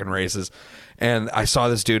 Everybody fucking races. And I saw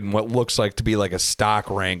this dude in what looks like to be like a stock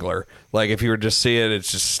Wrangler. Like, if you were just see it,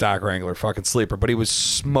 it's just stock Wrangler, fucking sleeper. But he was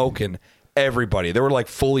smoking everybody. There were like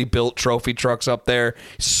fully built trophy trucks up there,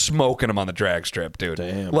 smoking them on the drag strip, dude.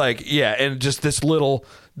 Damn. Like, yeah, and just this little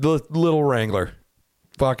Wrangler.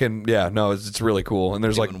 Fucking, yeah, no, it's really cool. And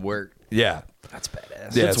there's like, work. Yeah. That's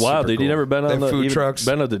badass. Yeah, It's wild, dude. cool. You never been on They the food even trucks.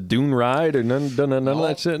 Been on the dune ride or none of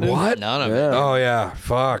that shit? Dude? What? None of it. Yeah. Oh yeah,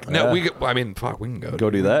 fuck. No, Yeah. we. I mean, fuck. We can go. Go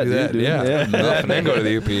do that, dude. Yeah, Yeah. and then go to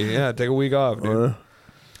the UP. Yeah, take a week off, dude.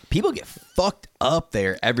 People get fucked up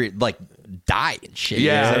there die and shit.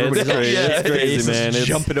 Yeah, Everybody's it's crazy. It's crazy, faces man. It's-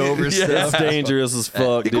 jumping over It's stuff. dangerous as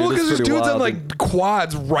fuck, dude. Well, It's because there's pretty dudes on wild, like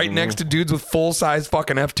quads right next to dudes with full size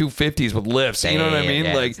fucking F-250s with lifts. You know what I Damn, mean?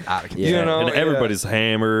 yeah, Like, it's out of control. you know, and everybody's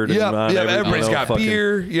hammered. Yeah, and yeah. Everybody's got fucking-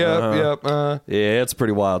 beer. Yep. Yeah, it's a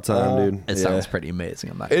pretty wild time, dude. It Yeah. sounds pretty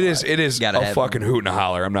amazing. I'm not It gonna is. lie. It is Gotta a have fucking hoot and a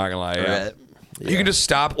holler. I'm not gonna lie. Yeah. Right. You can just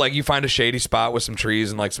stop, like you find a shady spot with some trees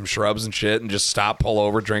and like some shrubs and shit, and just stop, pull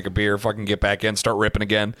over, drink a beer, fucking get back in, start ripping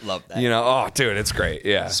again. Love that. You know, oh, dude, it's great.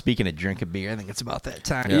 Yeah. Speaking of drinking beer, I think it's about that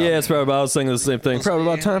time. Yeah, it's probably about, I was saying the same thing. Probably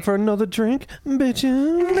about time for another drink,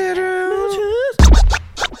 bitches.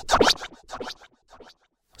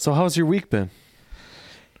 So how's your week been?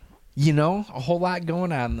 You know, a whole lot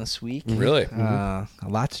going on this week. Really? A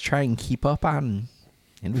lot to try and keep up on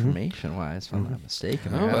information-wise, if I'm not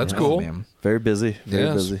mistaken. Oh, I don't that's know, cool. man. Very busy. Very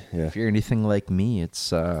Yes. busy. Yeah. If you're anything like me,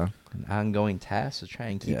 it's an ongoing task to try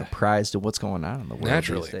and keep apprised of what's going on in the world.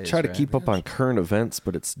 Naturally. these days, Try to right? keep up on current events,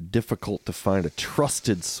 but it's difficult to find a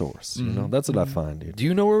trusted source. You know, that's what I find, dude. Do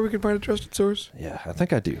you know where we can find a trusted source? Yeah, I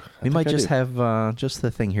think I do. We might just have just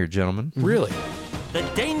the thing here, gentlemen. Really? The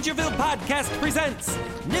Dangerville Podcast presents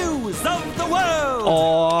News of the World.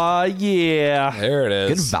 Oh yeah. There it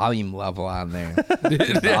Good is. volume level on there.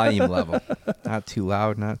 Good volume level. Not too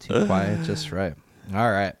loud, not too quiet, just right. All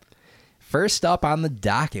right. First up on the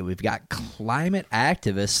docket, we've got climate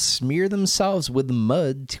activists smear themselves with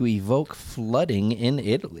mud to evoke flooding in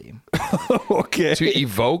Italy. Okay. To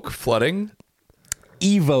evoke flooding?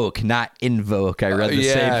 Evoke, not invoke. I read the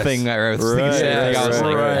Yes. same thing. I was thinking the same thing. I was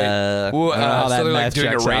like, Well, I don't know how so that they're like math doing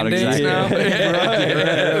a checks rain out dance exactly.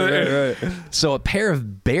 now? So a pair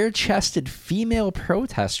of bare-chested female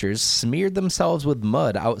protesters smeared themselves with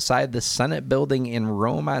mud outside the Senate building in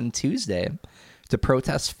Rome on Tuesday to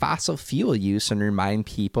protest fossil fuel use and remind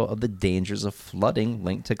people of the dangers of flooding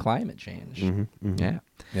linked to climate change. Yeah.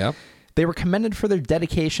 Yep. They were commended for their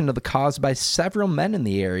dedication to the cause by several men in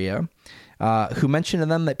the area, who mentioned to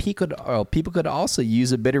them that people could also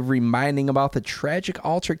use a bit of reminding about the tragic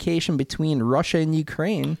altercation between Russia and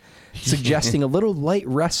Ukraine, suggesting a little light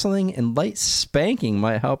wrestling and light spanking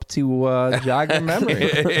might help to jog their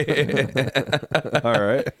memory. All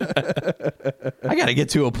right. I got to get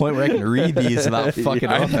to a point where I can read these without fucking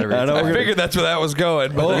up every I know. time. I figured that's where that was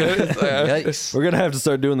going. But Yikes. We're gonna have to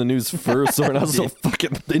start doing the news first, so we're not so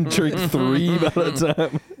fucking in drink 3 by the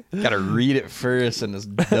time. Got to read it first and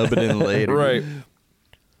just dub it in later. right.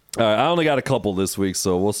 All right, I only got a couple this week,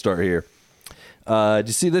 so we'll start here. Did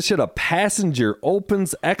you see this shit? A passenger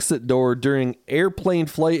opens exit door during airplane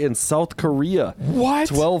flight in South Korea. What?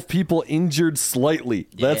 12 people injured slightly.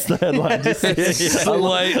 That's the headline. Just,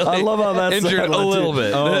 Slightly. I love how that's the Injured a headline, little too.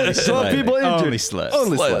 bit. Only 12 people injured. Only slightly.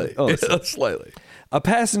 Only Slightly. slightly. Only slightly. Slightly. A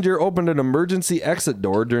passenger opened an emergency exit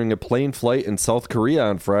door during a plane flight in South Korea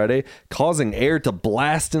on Friday, causing air to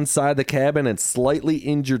blast inside the cabin and slightly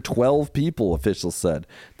injured 12 people, officials said.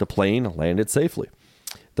 The plane landed safely.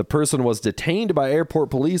 The person was detained by airport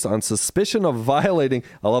police on suspicion of violating,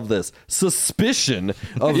 I love this, suspicion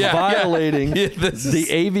of violating the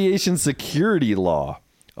aviation security law.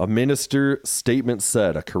 A minister statement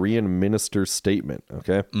said, a Korean minister statement,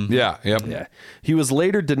 okay? Yeah. Yep. Yeah. He was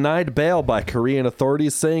later denied bail by Korean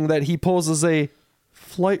authorities, saying that he poses a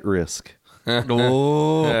flight risk.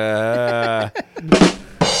 Oh.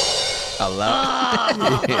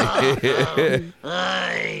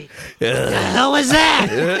 hell was that?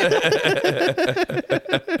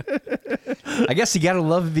 I guess you gotta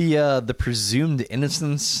love the presumed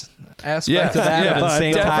innocence aspect of that, but at the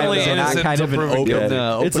same time, definitely it's not innocent kind of an until proven open.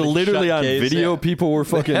 guilty. It's literally on case, video. yeah. People were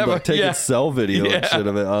fucking like, taking cell video and shit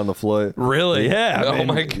of it on the flight. Really? Yeah. Oh I mean,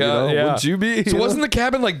 my you god. know, Yeah. Wouldn't you be? So wasn't the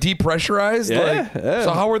cabin like depressurized? Yeah, Like, yeah.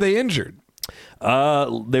 So how were they injured?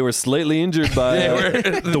 They were slightly injured by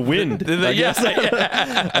the wind. I guess.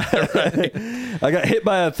 I got hit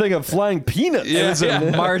by a thing of flying peanuts. It was a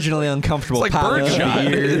marginally uncomfortable It's like pop birdshot.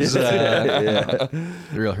 ears.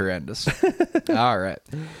 Real horrendous. All right.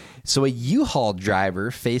 So a U-Haul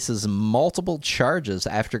driver faces multiple charges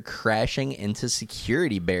after crashing into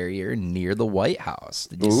security barrier near the White House.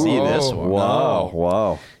 Did you see this one?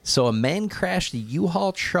 Wow. So a man crashed a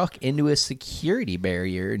U-Haul truck into a security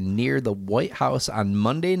barrier near the White House on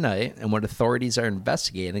Monday night, and what authorities are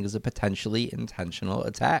investigating is a potentially intentional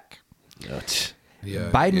attack.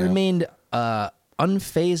 Biden remained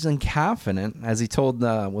unfazed and confident as he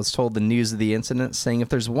was told the news of the incident, saying, "If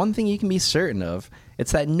there's one thing you can be certain of,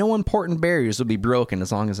 it's that no important barriers will be broken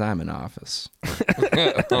as long as I'm in office."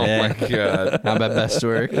 Oh my god. How about best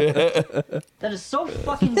work? That is so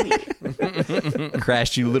fucking weak.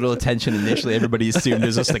 Crashed you little attention initially. Everybody assumed it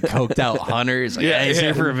was just a coked out hunter. He's like, he's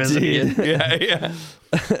here for a visit. Yeah.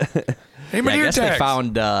 Hey, I guess they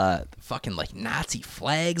found fucking like Nazi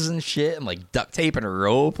flags and shit, and like duct tape and a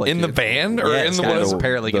rope. Like, in the van or in this the guy was what?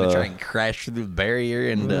 apparently going to try and crash through the barrier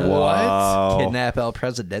and kidnap El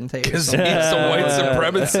Presidente. Because he's a white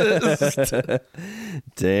supremacist.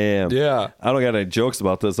 Damn. Yeah. I don't got any jokes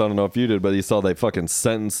about this. I don't know if you did, but you saw they fucking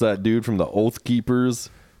sentenced that dude from the Oath Keepers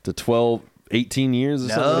to 18 years or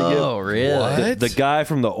something. No, really? What? The guy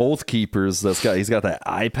from the Oath Keepers he's got that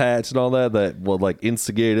eye patch and all that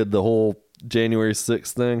instigated the whole January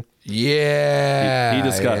 6th thing. Yeah. He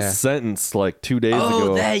just got sentenced like 2 days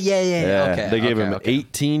ago. Yeah. Okay. They gave him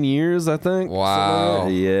 18 years, I think. Wow.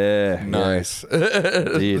 Yeah. Nice.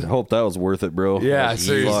 Dude, hope that was worth it, bro. Yeah, Fuck,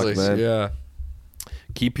 seriously. man. Yeah.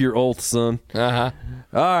 Keep your oath, son. Uh-huh.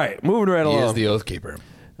 All right, moving right He along. is the Oath Keeper.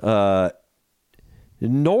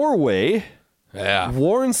 Norway Yeah.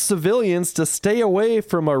 warns civilians to stay away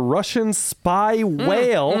from a Russian spy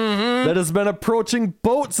whale that has been approaching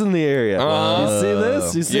boats in the area. You see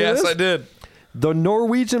this? You see Yes, this? I did. The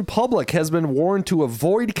Norwegian public has been warned to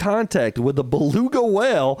avoid contact with the beluga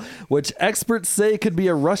whale, which experts say could be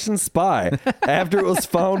a Russian spy, after it was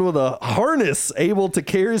found with a harness able to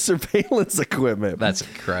carry surveillance equipment. That's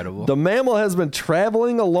incredible. The mammal has been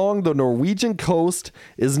traveling along the Norwegian coast,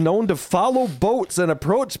 is known to follow boats and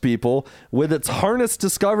approach people, with its harness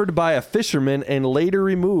discovered by a fisherman and later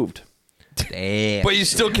removed. Damn. But you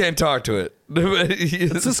still can't talk to it.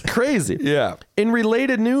 This is crazy. Yeah. In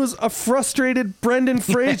related news, a frustrated Brendan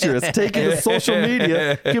Fraser has taken to social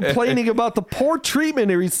media complaining about the poor treatment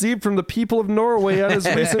he received from the people of Norway on his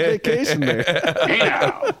recent vacation there. Hey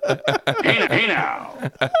now.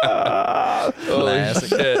 Holy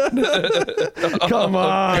shit. Come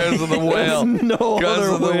on. Because of the whale. There's no Because other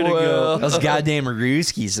of the way to go. whale. Those goddamn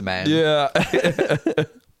Ruskies, man. Yeah.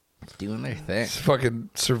 Doing their thing. Fucking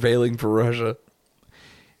surveilling for Russia.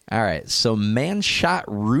 All right. So, man shot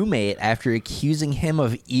roommate after accusing him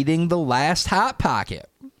of eating the last Hot Pocket.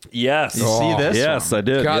 Yes. You see this Yes, one? I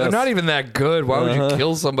did. God, yes. they're not even that good. Why would you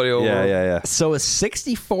kill somebody over? Yeah. So, a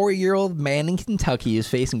 64-year-old man in Kentucky is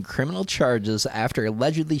facing criminal charges after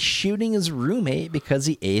allegedly shooting his roommate because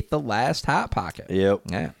he ate the last Hot Pocket. Yep.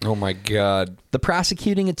 Yeah. Oh my God. The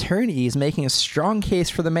prosecuting attorney is making a strong case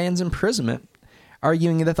for the man's imprisonment,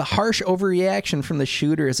 arguing that the harsh overreaction from the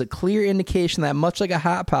shooter is a clear indication that, much like a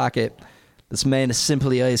Hot Pocket, this man is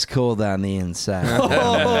simply ice cold on the inside.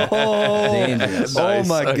 Dangerous. Oh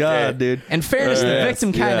my Okay. God, dude. In fairness, the Yes,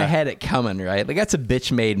 victim kind of yeah. had it coming, right? Like, that's a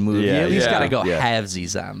bitch-made movie. Yeah, you at least yeah, got to go yeah.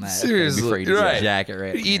 halvesies on that Seriously. before you do right. the jacket,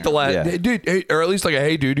 right? Eat the last. Yeah. Dude, hey, or at least like,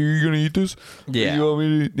 hey, dude, are you going to eat this? Yeah. You want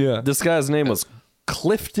me to? Yeah. This guy's name was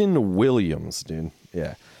Clifton Williams, dude.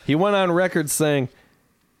 Yeah. He went on record saying,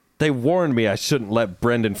 "They warned me I shouldn't let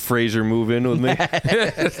Brendan Fraser move in with me."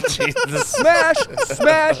 Smash!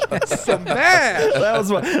 Smash! Smash! That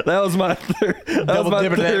was my third. That was Double my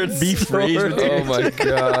dipping that third beef story. Fraser, Oh my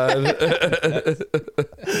God.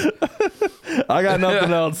 I got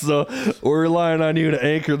nothing else, so we're relying on you to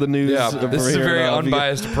anchor the news. Yeah, from this is a here very on out.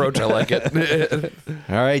 unbiased approach. I like it.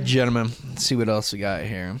 All right, gentlemen. Let's see what else we got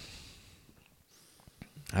here.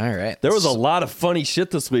 All right. There was a lot of funny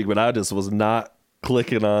shit this week, but I just was not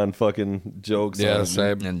clicking on fucking jokes. Yeah, on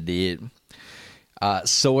same. Indeed.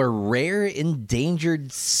 So a rare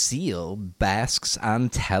endangered seal basks on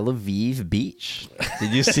Tel Aviv beach.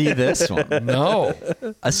 Did you see this one? No.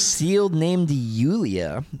 A seal named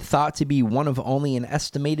Yulia, thought to be one of only an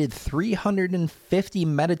estimated 350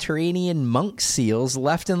 Mediterranean monk seals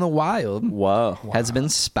left in the wild, has been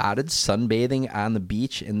spotted sunbathing on the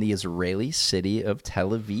beach in the Israeli city of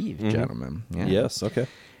Tel Aviv, gentlemen. Yeah. Yes, okay.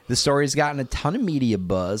 The story's gotten a ton of media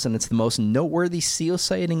buzz, and it's the most noteworthy seal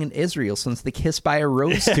sighting in Israel since the Kiss by a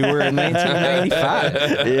Rose tour in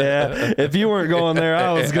 1995. Yeah, if you weren't going there,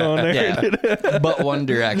 I was going there. Yeah. But one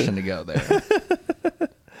direction to go there.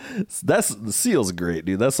 The Seal's great,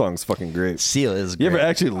 dude. That song's fucking great. Seal is great. You ever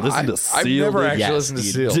actually listened to Seal? I've never dude? actually listened to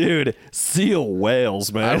Seal. Dude, Seal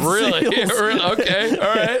wails, man. Really? Seals. Okay,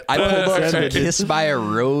 all right. I pulled up some Kiss by a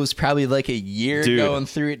Rose probably like a year ago and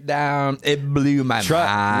threw it down. It blew my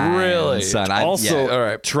mind. Really? Son. Also, all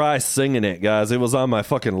right. try singing it, guys. It was on my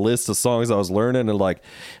fucking list of songs I was learning, and like,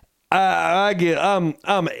 I'm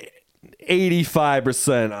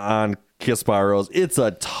 85% on Kiss by a Rose. It's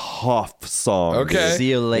a tough song. Okay.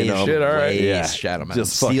 Seal lays Shit, all right. gentlemen.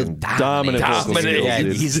 Just Seal fucking dominant. Dominating. Yeah,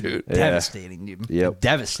 dude. he's Dude. devastating, dude. Yep.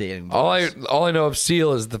 Devastating. All I know of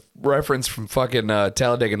Seal is the reference from fucking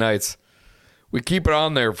Talladega Nights. We keep it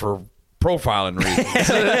on there for profiling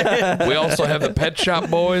reasons. We also have the Pet Shop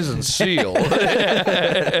Boys and Seal.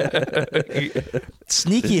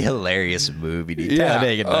 Sneaky, hilarious movie, dude. Yeah.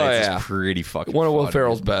 Talladega Oh, Nights yeah. is pretty fucking One of Will funny,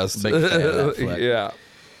 Ferrell's dude. best. Big fan of that flick. Yeah.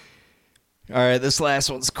 All right, this last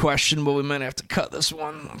one's questionable. We might have to cut this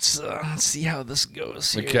one. Let's see how this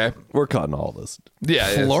goes here. Okay. We're cutting all this.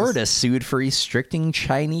 Yeah. Florida sued for restricting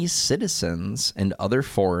Chinese citizens and other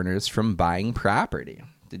foreigners from buying property.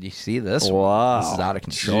 Did you see this one? Wow. This is out of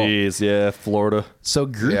control. Jeez, yeah, Florida. So a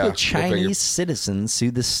group Yeah, of go figure. Chinese citizens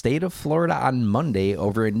sued the state of Florida on Monday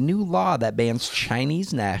over a new law that bans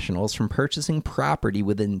Chinese nationals from purchasing property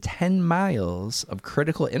within 10 miles of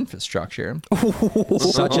critical infrastructure,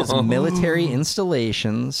 such as military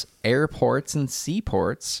installations, airports, and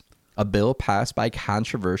seaports. A bill passed by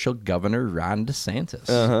controversial Governor Ron DeSantis.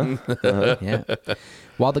 Yeah.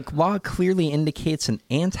 While the law clearly indicates an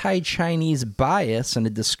anti-Chinese bias and a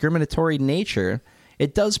discriminatory nature,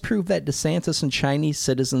 it does prove that DeSantis and Chinese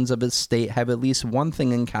citizens of his state have at least one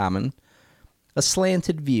thing in common: a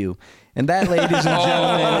slanted view. And that, ladies and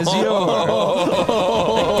gentlemen, is yours.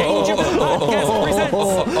 Dangerous Podcast presents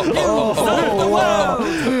News of the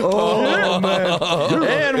World.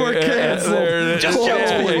 And we're canceled. Just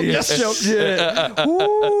joking. Just joking.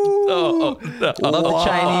 Love the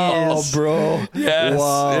Chinese. Oh, bro. Yes.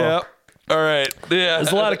 Wow. Yep. All right. Yeah.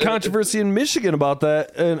 There's a lot of controversy in Michigan about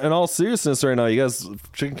that. In all seriousness, right now, you guys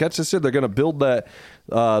can catch this shit. They're going to build that.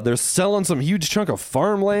 They're selling some huge chunk of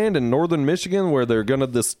farmland in northern Michigan where they're going to,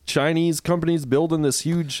 this Chinese company's building this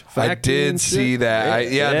huge factory. I did and shit. see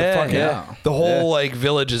that. The whole like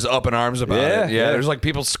village is up in arms about Yeah, it. Yeah, yeah. there's like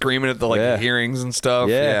people screaming at the like Yeah. hearings and stuff.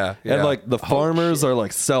 Yeah. Yeah. And like the farmers are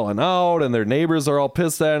like selling out, and their neighbors are all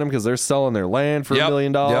pissed at them because they're selling their land for $1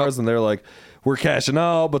 million. Yep. And they're like, we're cashing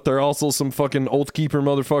out, but they're also some fucking oath keeper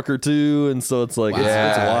motherfucker too. And so it's like, it's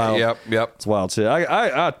wild. Yep. It's wild shit.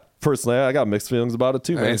 I personally, I got mixed feelings about it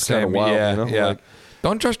too, man. It's kind of wild, Yeah. you know? Yeah. Like,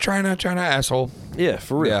 Don't trust China, asshole. yeah,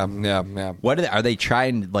 for real. Yeah. What are they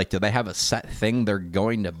trying? Like, do they have a set thing they're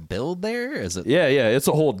going to build there? Is it? Yeah, it's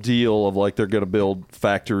a whole deal of like they're gonna build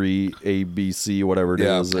factory ABC, whatever it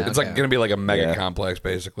Yeah. is. It's like going to be like a mega Yeah. complex,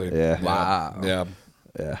 basically. Yeah. Wow. Yeah.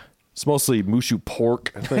 Yeah. It's mostly Mushu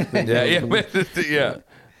pork, I think. Yeah.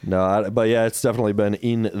 No, but yeah, it's definitely been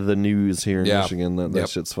in the news here in Yeah. Michigan that Yep.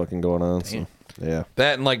 shit's fucking going on. So, yeah.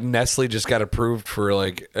 That and like Nestle just got approved for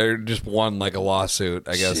like, or just won like a lawsuit.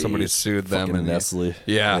 I guess somebody sued them. Fucking And Nestle.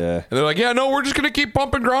 Yeah. Yeah. And they're like, yeah, no, we're just going to keep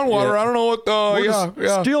pumping groundwater. Yeah. I don't know what, We're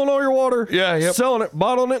just stealing all your water. Yeah, yep. Selling it,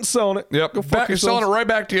 bottling it, and selling it. Yep. Go fuck Selling it yourselves. right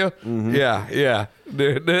back to you. Yeah.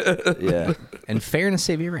 Dude. Yeah. In fairness,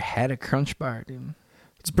 have you ever had a Crunch Bar, dude?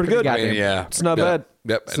 It's pretty good. goddamn- Yeah. It's not Yep. bad.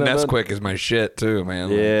 Yep. It's And not bad. Nesquik is my shit too, man.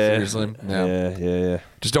 Like, Yeah. seriously. Yeah.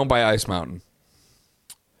 Just don't buy Ice Mountain.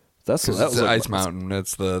 That's That was Ice Mountain.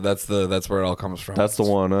 That's where it all comes from. That's the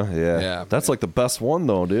one, huh? Yeah. Yeah. That's like the best one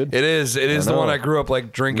though, dude. It is the know. one I grew up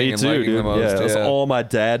like drinking Me and too, liking dude. the most. Yeah, that's all my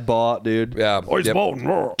dad bought, dude. Yeah. Ice Yep.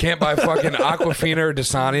 Mountain. Can't buy fucking Aquafina or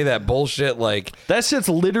Dasani, that bullshit. Like, That shit's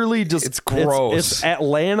literally just It's gross. It's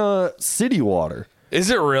Atlanta city water.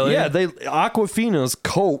 is it really? Yeah, Aquafina's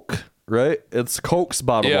Coke, right? It's Coke's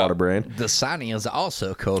bottled water brand. Dasani is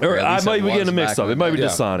also Coke. Or or at I least might it be getting a was mix back up. It in might the be day.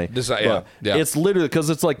 Dasani. Yeah. But it's literally because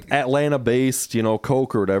it's like Atlanta-based,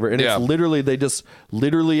 Coke or whatever, and it's literally they just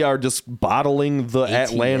literally are just bottling the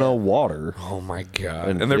Atlanta water. Oh my god!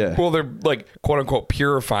 And they're they're like quote unquote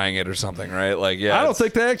purifying it or something, right? Like I don't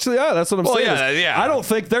think they actually are. That's what I'm saying. Yeah. I don't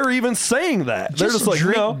think they're even saying that. They're just like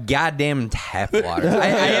drink goddamn tap water. I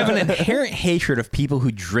have an inherent hatred of people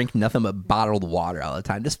who drink nothing but bottled water all the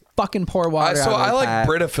time. Just fucking pour water. So out of I the like tap.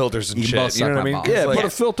 Brita filters and You shit. both You know suck what I my mean? balls. Yeah, Like, put a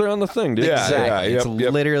filter on the thing, dude. Yeah. Exactly. It's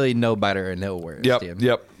Yep. literally no better and no worse. Dude.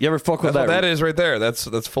 Yep. You ever fuck with That's what that? that is right there.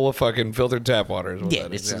 That's full of fucking filtered tap water. Is what Yeah,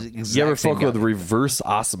 that is. it's Yeah. exact You ever same fuck with guy. reverse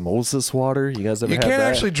osmosis water? You guys ever You had can't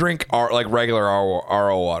that? actually drink like regular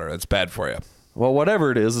RO water. That's bad for you. Well,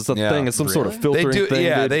 whatever it is, it's a thing. It's some sort of They filtering do, thing.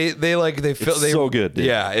 yeah. dude. They filter. so good, dude.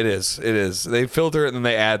 Yeah, it is. It is. They filter it and then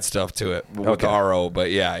they add stuff to it with Okay. the RO.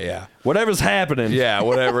 But yeah. Whatever's happening. Yeah,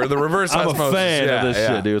 whatever. The reverse I'm osmosis. a fan yeah, of this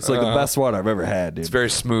yeah. shit, dude. It's like the best water I've ever had, dude. It's very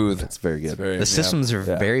smooth. It's very good. The systems are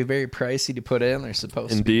very, very pricey to put in. They're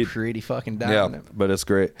supposed to Indeed. be pretty fucking Yeah. dominant. But it's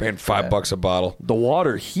great. Paying $5 a bottle. The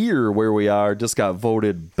water here where we are just got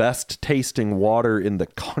voted best tasting water in the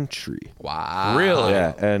country. Wow. Really?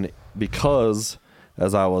 Yeah, and because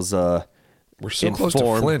as I was We're so close to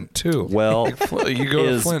informed, Flint too. Well, you go to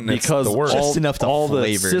is Flint, and it's because the worst. Just enough to all the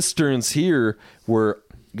flavor. cisterns here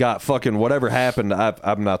got fucking whatever happened.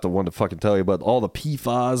 I'm not the one to fucking tell you, but all the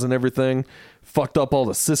PFAS and everything fucked up all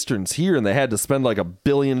the cisterns here, and they had to spend like $1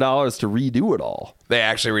 billion to redo it all. They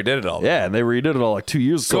actually redid it all. Yeah, and they redid it all like 2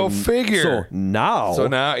 years ago. Go figure. So now,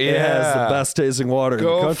 it has yeah. the best tasting water in the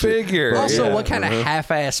Go country. figure. Also, Yeah. what kind of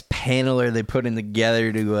half-ass panel are they putting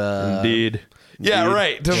together to Indeed. Yeah, Indeed.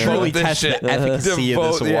 right. To Truly vote this test the shit. efficacy To of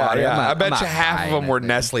this vote- yeah, water? yeah. I'm not- I bet I'm you not half of them buying were it.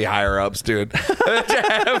 Nestle higher ups, dude. I bet you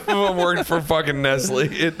half of them worked for fucking Nestle.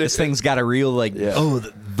 This thing's got a real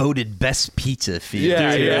voted best pizza feel.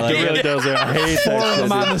 Yeah, Dude, yeah, like, It really does. I hate four of that them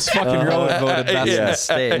shit. on this fucking road voted best in the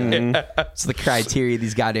state. Mm-hmm. It's the criteria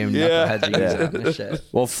these goddamn Yeah. knuckleheads use on this shit.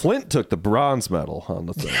 Well, Flint took the bronze medal on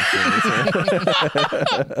the thing.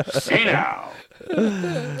 Hey now.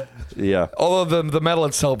 Yeah. Although the metal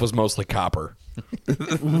itself was mostly copper.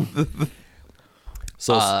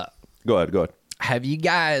 So go ahead. Have you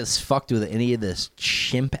guys fucked with any of this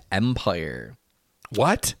Chimp Empire?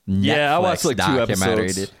 What? Yeah, I watched Netflix like two documentary,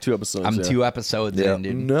 episodes. dude? 2 episodes. I'm yeah. 2 episodes in,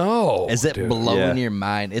 dude. No. Is it dude. blowing Yeah. your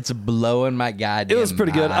mind? It's blowing my goddamn It was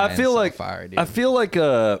pretty good. I mind feel so like far, dude.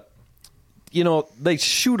 they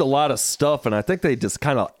shoot a lot of stuff, and I think they just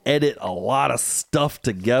kind of edit a lot of stuff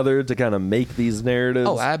together to kind of make these narratives.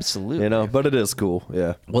 Oh, absolutely. But it is cool.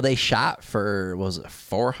 Yeah. Well, they shot for,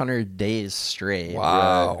 400 days straight.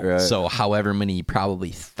 Wow. Right. So however many, probably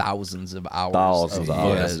thousands of hours. Thousands of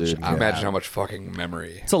hours, footage dude. on Imagine that. how much fucking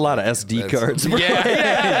memory. It's a lot of SD cards.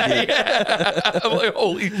 Yeah. I'm like,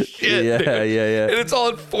 holy shit. Yeah, dude. yeah. And it's all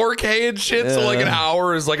in 4K and shit. So like an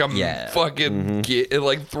hour is like a fucking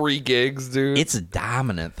like 3 gigs, dude. It's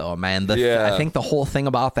dominant though, man. Yeah. I think the whole thing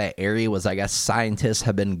about that area was, I guess scientists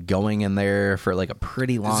have been going in there for like a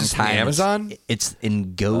pretty long this in time. Amazon? It's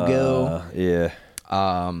in Gogo, Yeah.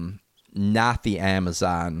 not the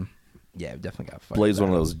Amazon. Yeah, I've definitely got Blaze one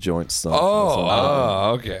of those joint stuff.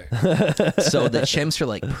 okay. So the chimps are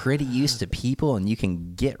like pretty used to people, and you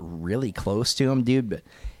can get really close to them, dude. But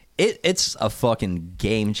it's a fucking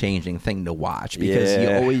game-changing thing to watch because you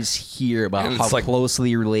Yeah. always hear about And how it's like-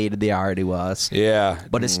 closely related they are to us. Yeah.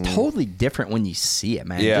 But it's totally different when you see it,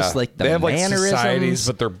 man. Yeah. Just like the they have like mannerisms. societies,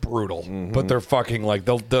 but they're brutal. But they're fucking like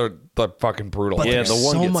they're fucking brutal. But Yeah, there's the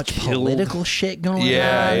one so gets much killed. political shit going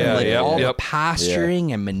Yeah, on. yeah, like yep, all the yep.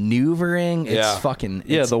 posturing and maneuvering. It's Yeah. fucking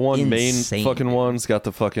Yeah, it's the one insane. main fucking one's got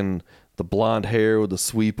the fucking the blonde hair with the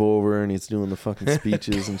sweep over, and he's doing the fucking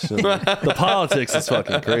speeches and shit. The politics is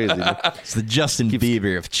fucking crazy. Dude. It's the Justin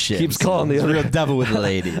Bieber of chimps. keeps calling the He's other- real devil with the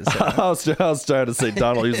ladies. I was trying to say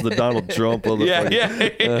Donald. He's the Donald Trump of the fucking,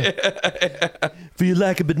 For you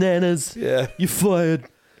lack of bananas, you're fired.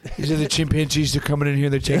 These are the chimpanzees. They're coming in here.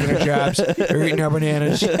 They're taking our jobs. They're eating our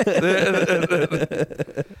bananas.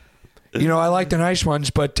 You know, I like the nice ones,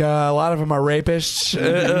 but a lot of them are rapists,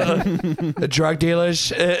 drug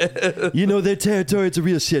dealers. You know their territory. It's a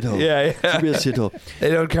real shithole. Yeah. It's a real shithole.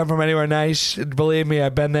 They don't come from anywhere nice. Believe me,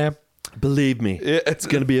 I've been there. Believe me, it's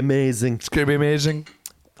gonna be amazing. It's going to be amazing.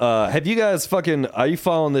 Have you guys fucking? Are you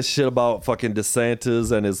following this shit about fucking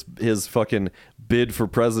DeSantis and his fucking bid for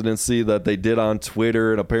presidency that they did on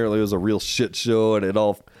Twitter? And apparently it was a real shit show, and it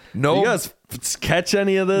all. No. You guys catch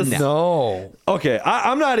any of this? No. Okay,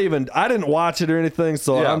 I'm not even. I didn't watch it or anything,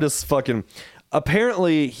 so Yeah. I'm just fucking.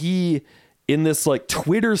 Apparently, he in this like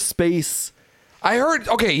Twitter space I heard.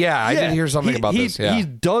 Okay, yeah, I did hear something about this. Yeah. He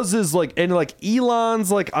does his and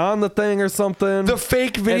Elon's on the thing or something. The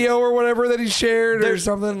fake video or whatever that he shared or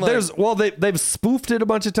something. They've spoofed it a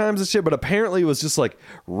bunch of times and shit, but apparently it was just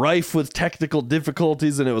rife with technical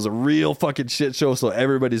difficulties, and it was a real fucking shit show. So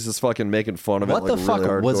everybody's just fucking making fun of it. What the fuck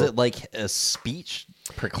really was it? A speech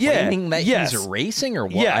proclaiming that he's racing or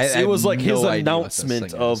what? Yes, it was his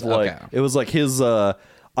announcement of it was his.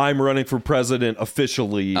 I'm running for president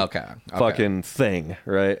officially. Fucking thing,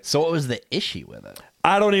 right? So what was the issue with it?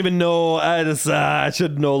 I don't even know. I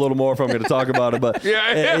should know a little more if I'm going to talk about it. But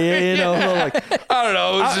I don't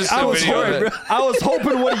know. It was just I was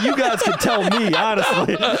hoping one of you guys could tell me,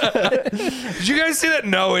 honestly. Did you guys see that?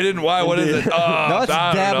 No, we didn't. Why? What is it? No, it's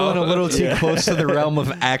dabbling a little too close to the realm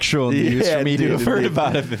of actual news for me to have heard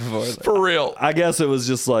about it before. For real. I guess it was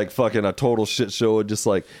just fucking a total shit show. And just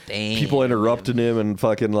people interrupting him and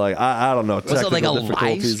fucking I don't know. Was it a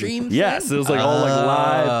live stream? Yes, it was all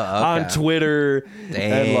live on Twitter.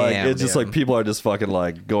 Damn, and it's just people are just fucking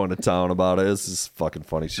going to town about it. It's just fucking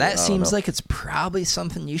funny shit. That seems like it's probably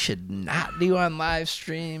something you should not do on live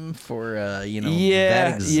stream for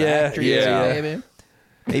that exact reason,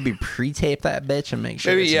 maybe pre-tape that bitch and make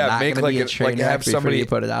sure it's not going to be a train wreck have somebody you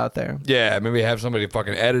put it out there. Yeah, maybe have somebody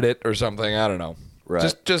fucking edit it or something. I don't know.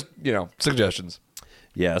 Right. Just suggestions.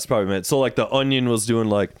 Yeah, it's probably meant. So the Onion was doing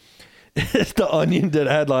the Onion did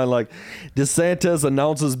a headline DeSantis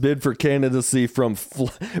announces bid for candidacy from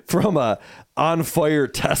a on fire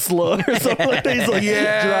Tesla or something like that. He's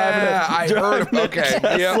driving a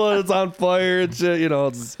Tesla. It's on fire and shit.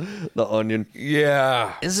 It's the Onion.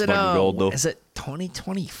 Yeah. Is it is it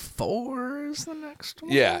 2024 is the next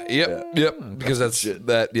one? Yeah. Yep. Because that's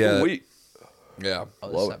that. Yeah. Yeah.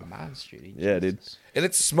 Oh, this is Mod Street. Yeah, dude. And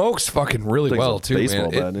it smokes fucking really well too,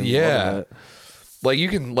 baseball man. Yeah. You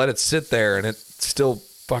can let it sit there and it still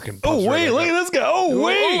fucking. Oh wait, look at this guy. Oh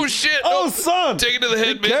wait. Oh shit. Oh son. Take it to the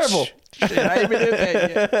head, bitch. Careful. Shit, I even did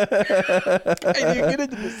that yet. I didn't get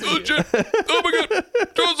into this. Oh shit. Oh my god.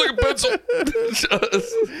 Draws like a pencil.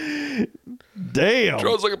 Damn.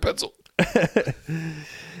 Draws like a pencil.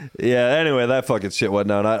 Yeah. Anyway, that fucking shit went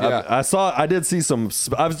down. I did see some.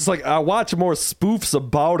 I was just I watch more spoofs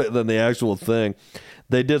about it than the actual thing.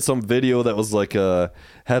 They did some video that was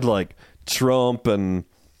had Trump and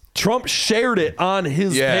Trump shared it on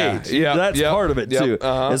his page. Yeah, that's part of it too.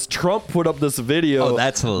 As Trump put up this video,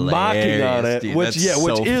 that's hilarious, mocking on it, dude. which is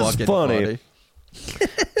funny.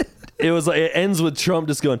 It was it ends with Trump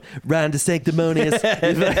just going Ron DeSanctimonious.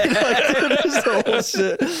 This whole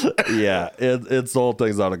shit. Yeah, it's the whole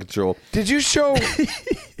thing's out of control. Did you show?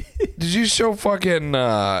 Did you show fucking?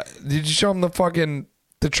 Did you show him the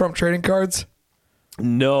Trump trading cards?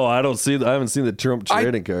 No, I don't see. I haven't seen the Trump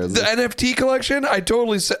trading cards. The NFT collection. I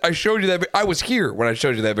showed you that. I was here when I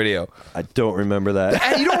showed you that video. I don't remember that.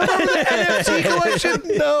 And you don't remember the NFT collection?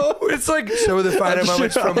 No, it's some of the finer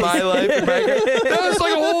moments from my life. That was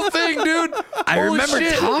a whole thing, dude. I remember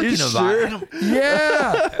talking about it.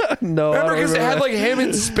 Yeah. No, remember because it had him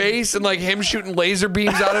in space and him shooting laser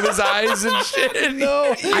beams out of his eyes and shit.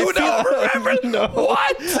 No, you don't remember? No.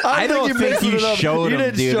 What? I don't think you showed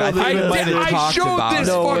him, dude. I think you might have talked about this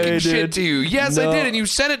fucking shit to you. Yes, I did, and you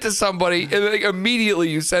sent it to somebody, and then immediately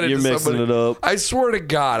you sent it to somebody. You're mixing it up. I swear to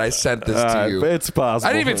God, I sent this to you. It's possible.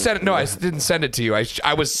 I didn't even send it. No, I didn't send it to you.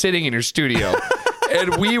 I was sitting in your studio.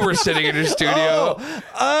 And we were sitting in your studio.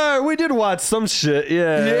 We did watch some shit.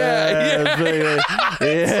 Yeah.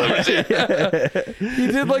 He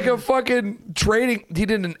did a fucking trading. He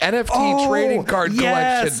did an NFT trading card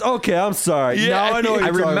collection. Okay, I'm sorry. Yeah, now I know what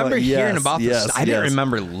you're I remember about. hearing about this. I didn't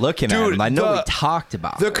remember looking at him. I know we talked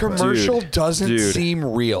about the it. commercial doesn't seem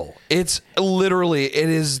real. It's literally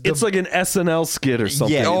it's like an SNL skit or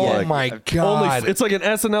something. Yeah, oh my God. It's like an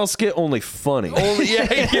SNL skit, only funny.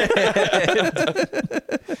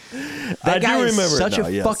 That guy is such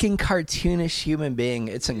a fucking cartoonish human being.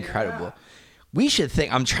 It's incredible. We should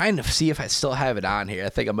think. I'm trying to see if I still have it on here. I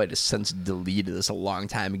think I might have since deleted this a long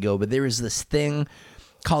time ago. But there was this thing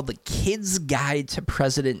called the Kid's Guide to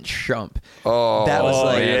President Trump. Oh, that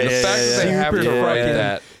was the fact that they have to write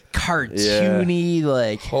that.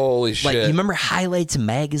 Cartoony, holy shit! You remember Highlights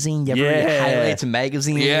Magazine? You ever read Highlights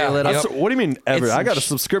Magazine? What do you mean ever? I got a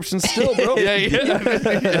subscription still, bro. I just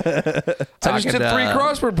did 3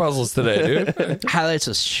 crossword puzzles today, dude. Highlights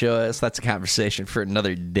was show. That's a conversation for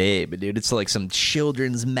another day. But dude, it's some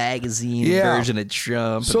children's magazine version of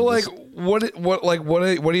Trump. So what do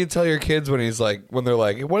you tell your kids when they're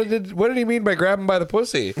what did he mean by grabbing by the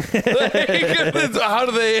pussy? How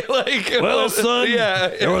do they Well, son,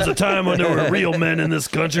 there was a time when there were real men in this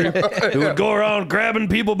country who would go around grabbing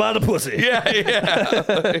people by the pussy.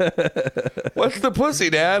 Yeah. What's the pussy,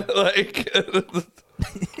 Dad? Like,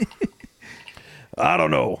 I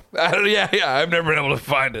don't know. yeah. I've never been able to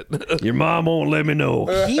find it. Your mom won't let me know.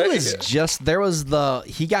 He was just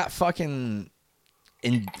he got fucking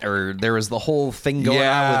there was the whole thing going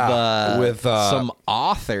on with some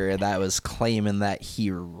author that was claiming that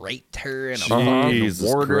he raped her in a Jesus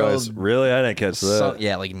wardrobe. Christ. Really? I didn't catch that.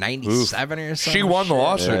 Like 97 or something. She won the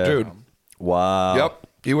lawsuit, dude. Wow. Yep.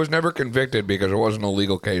 He was never convicted because it wasn't a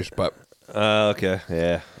legal case, but Okay.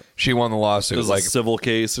 Yeah. she won the lawsuit. It was like a civil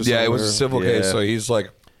case or something? yeah, it was a civil case, so he's like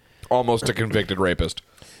almost a convicted rapist.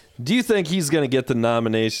 Do you think he's going to get the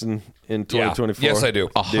nomination in 2024? Yes, I do.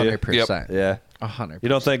 100%. Yeah. 100%. You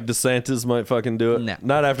don't think DeSantis might fucking do it? No.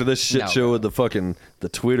 Not after this shit show with the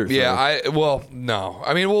Twitter thing. Yeah, no.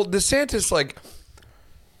 I mean, DeSantis, like,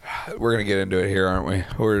 we're gonna get into it here, aren't we?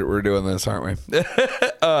 We're doing this, aren't we?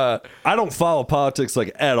 I don't follow politics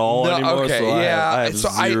like at all anymore. Okay, so yeah. I have So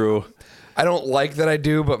zero. I don't like that I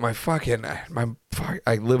do, but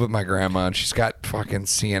I live with my grandma and she's got fucking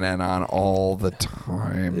CNN on all the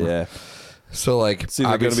time. Yeah. So like, It's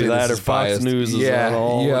either going to be that or Fox News is on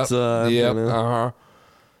all the time. Yep. You know?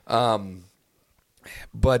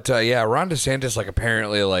 But Ron DeSantis, like,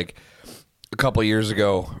 apparently, like, a couple years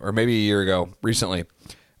ago, or maybe a year ago, recently,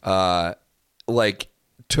 like,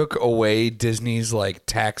 took away Disney's, like,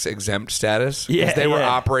 tax exempt status. Yeah, they were yeah.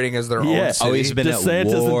 operating as their own Yeah. city. Oh, he's been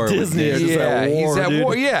DeSantis at war and with Disney are Disney. just at war, he's at dude.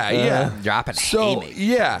 war. Yeah. Dropping So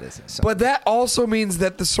haymakers. but that also means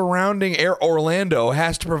that the surrounding Orlando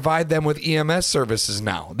has to provide them with EMS services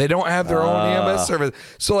now. They don't have their own EMS service,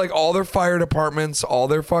 so like all their fire departments, all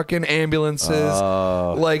their fucking ambulances,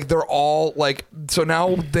 like they're all like. So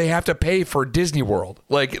now they have to pay for Disney World.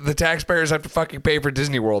 Like the taxpayers have to fucking pay for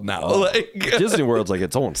Disney World now. Like, Disney World's like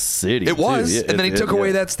its own city. it was, too. and then he took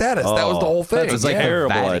away that status. That was the whole thing. That's a like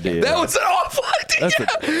terrible the idea. That was an awful idea.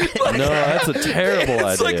 That's a terrible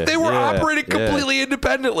idea. It's like they were operating completely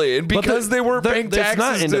independently, and because they weren't paying It's taxes,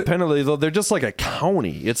 not independently though. They're just like a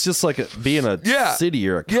county. It's just like being a city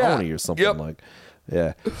or a county or something like.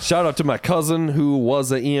 Yeah. Shout out to my cousin who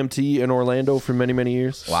was an EMT in Orlando for many, many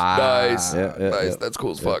years. Wow. Nice, Yeah. That's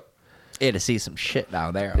cool as fuck. Yeah, to see some shit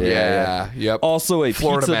down there. Yeah. Yep. Also a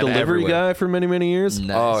Florida pizza man delivery everywhere. guy for many, many years.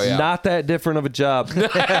 Nice. Oh, yeah. Not that different of a job.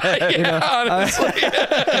 Honestly.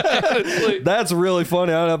 That's really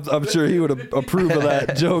funny. I'm sure he would approve of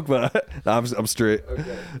that joke, but I'm straight.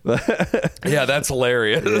 Yeah, that's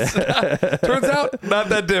hilarious. Turns out, not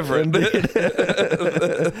that different.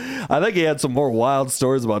 I think he had some more wild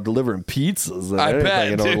stories about delivering pizzas than I anything bet,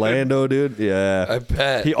 in dude. Orlando, dude. Yeah. I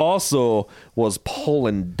bet. He also was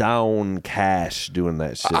pulling down cash doing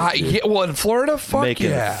that shit. dude. Well, in Florida, fuck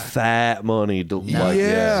Making yeah. fat money.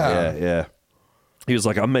 Yeah. He was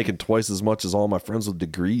like, I'm making twice as much as all my friends with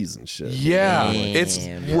degrees and shit. Yeah, Damn, it's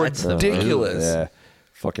that's the ridiculous. Yeah.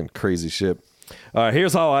 Fucking crazy shit. All right,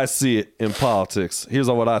 here's how I see it in politics. Here's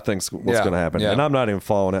what I think's what's going to happen. Yeah. And I'm not even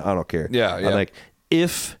following it. I don't care. Yeah. I think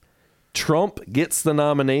if Trump gets the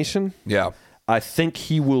nomination, Yeah. I think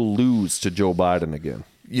he will lose to Joe Biden again.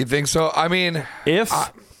 You think so? I mean, If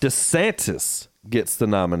DeSantis gets the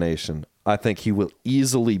nomination, I think he will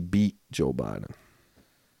easily beat Joe Biden.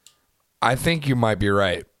 I think you might be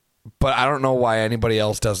right, but I don't know why anybody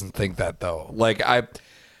else doesn't think that though. Like I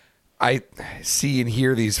see and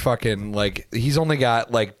hear these fucking, like, he's only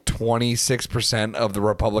got like 26% of the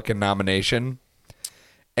Republican nomination,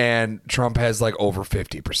 and Trump has like over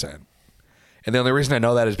 50%. And the only reason I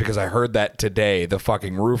know that is because I heard that today. The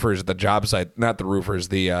fucking roofers at the job site, not the roofers,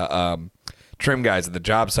 the trim guys at the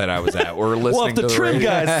job site I was at were listening Well, if the to the trim radio.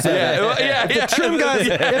 guys said it, if the trim guys,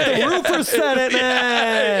 if the roofers said it,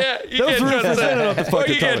 man, you those can't trust roofers that. ain't enough to Well,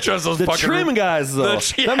 fucking you can't tell trust those the fucking trim guys, though.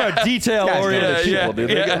 Them are detail-oriented Yeah, people,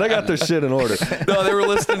 dude. yeah. They got their shit in order. No, they were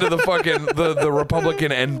listening to the fucking the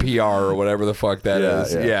Republican NPR or whatever the fuck that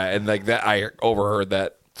is. Yeah. And like that, I overheard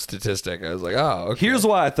that statistic. I was like, oh, okay. Here's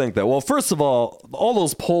why I think that. Well, first of all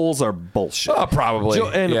those polls are bullshit. Oh, probably.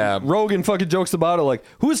 And Rogan fucking jokes about it, like,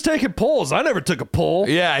 who's taking polls? I never took a poll.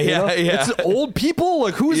 Yeah. It's old people.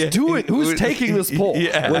 Like, who's taking this poll?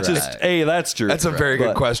 Yeah. Which is, that's true. That's a very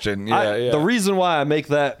good But question. The reason why I make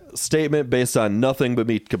that statement based on nothing but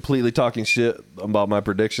me completely talking shit about my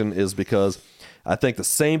prediction is because I think the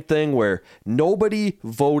same thing where nobody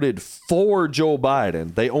voted for Joe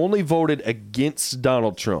Biden. They only voted against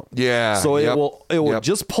Donald Trump. Yeah. So Yep. it will Yep.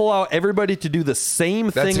 just pull out everybody to do the same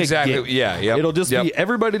That's thing exactly- again. yeah, yep, It'll just yep. be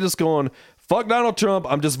everybody just going, fuck Donald Trump.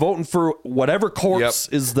 I'm just voting for whatever corpse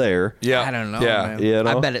is there. Yeah, I don't know. Yeah, Man. You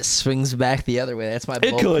know? I bet it swings back the other way. That's my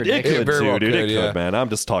It bold could prediction. very well dude. could, It yeah. could, man. I'm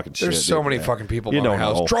just talking shit. There's so dude, many man. fucking people You in my don't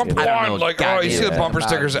house. know. Trump You know. I don't won. know Like, oh, you see the goddamn bumper about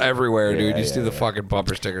stickers it. everywhere, dude. You see the fucking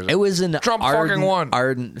bumper stickers. It was an Trump fucking won.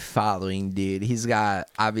 ardent following, dude. He's got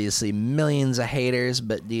obviously millions of haters,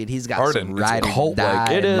 but dude, he's got Ardent. some It's a ride or cult-like.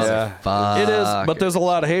 die It is. motherfuckers. It is, but there's a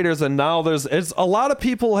lot of haters, and now it's a lot of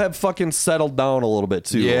people have fucking settled down a little bit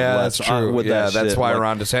too. Yeah, less, that's true. with Yeah, that that's shit. why Like,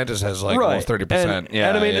 Ron DeSantis has like right. almost 30%.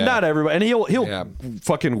 And I mean, not everybody, and he'll Yeah.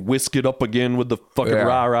 fucking whisk it up again with the fucking Yeah.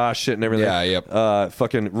 rah rah shit and everything. Yeah, yep.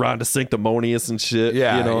 Fucking Ron DeSanctimonious and shit.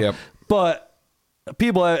 Yeah, you know. yep. But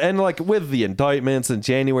people and like with the indictments and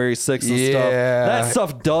January 6th and stuff, Yeah. that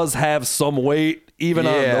stuff does have some weight. Even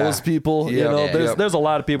on Yeah. those people, you Yep. know, Yeah. there's Yep. there's a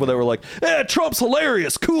lot of people that were like, Trump's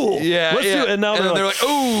hilarious, cool, Yeah, let's yeah. do it. And now then they're like,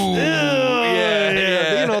 ooh,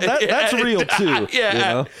 yeah. You know, that's real too. Yeah, you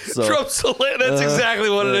know? So, Trump's hilarious. That's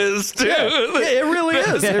exactly what it is, too. yeah, it really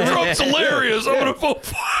is. It really- Trump's hilarious. I'm gonna vote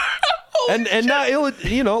for. and now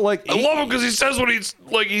you know, like I love him because he says what he's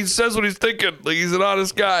thinking. Like he's an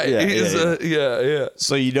honest guy. Yeah, He's yeah.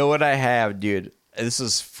 So you know what I have, dude? This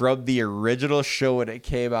is from the original show when it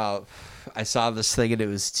came out. I saw this thing and it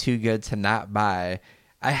was too good to not buy.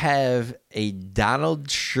 I have a Donald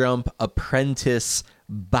Trump apprentice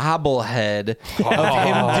bobblehead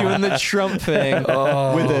of him doing the Trump thing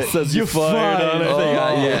with it. says you fired on it.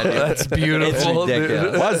 Yeah, dude. That's beautiful. It's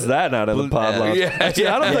ridiculous. Why is that not in the pod lounge? Yeah, Actually,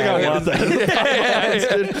 I don't think I want that.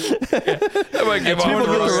 I might give People him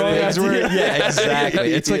get the wrong Things idea. where- yeah,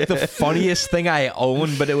 exactly. It's like the funniest thing I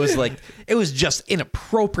own, but it was just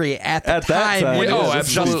inappropriate at the At that time, when it it was was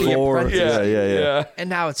just absolutely the forward. apprentice. Yeah. And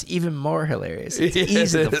now it's even more hilarious. It's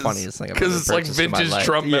easily the funniest thing I've ever because it's like purchased in my vintage life.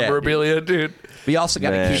 Trump Yeah. memorabilia, dude. We also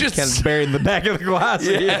got Man. to keep Just- Ken buried in the back of the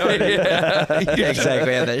closet. Yeah.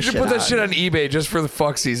 Exactly. Have that You should shit put that on. shit on eBay just for the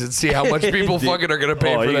fucksies and see how much people fucking are gonna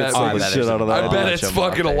pay Oh, for you that. get so much bet shit it's- out of that. I bet bunch it's of them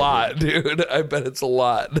fucking out a there, lot, dude. I bet it's a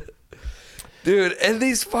lot. Dude, and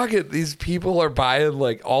these people are buying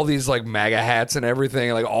like all these like MAGA hats and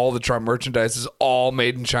everything, like all the Trump merchandise is all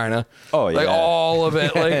made in China. Oh, like yeah. all of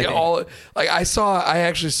it, like all. Like I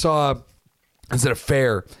actually saw, I was at a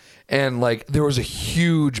fair, and like there was a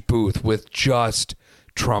huge booth with just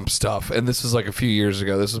Trump stuff, and this was like a few years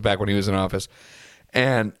ago. This was back when he was in office.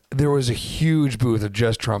 And there was a huge booth of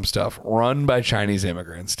just Trump stuff run by Chinese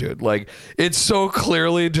immigrants, dude. Like, it's so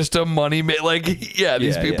clearly just a money like, these Yeah,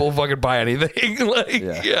 people fucking buy anything. Like,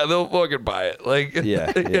 Yeah. they'll fucking buy it. Like, Yeah.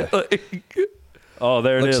 like, Oh,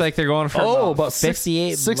 there it is. Looks like they're going for about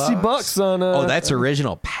 58 $60 on. Oh, that's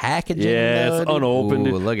original packaging. Yeah, it's though, dude. unopened.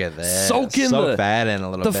 Ooh, look at that. Soak in Soak the- that in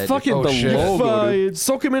a little the bit. fucking Oh, the shit. logo, dude.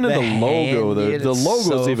 Soak him into the, The logo. hand, dude, The it's logo's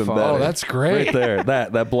so even fun. better. Oh, that's great. Right there.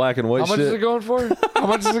 That black and white how much shit. is it going for? How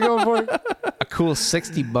much is it going for? A cool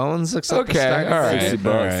 60 bones looks like the Okay, start. all right. 60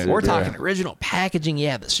 bucks. all right. We're Yeah. talking original packaging.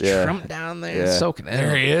 Yeah, this Yeah. Trump down there Yeah. soaking in.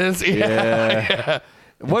 There he is. Yeah.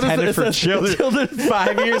 What is Intended it? for It says children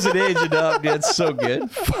 5 years of age and up. Dude, it's so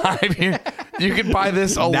good. 5 years. You can buy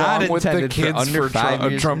this Not along with the intended for kids under for 5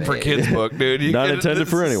 Trump, years Trump of for age. Kids book, dude. You Not can- intended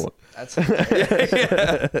for this is- anyone. That's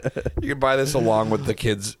You can buy this along with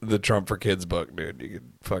the Trump for Kids book, dude. You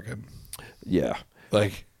can fucking Yeah.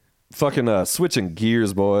 like. Fucking switching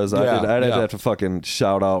gears, boys. Yeah, I'd yeah. have to fucking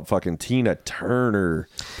shout out fucking Tina Turner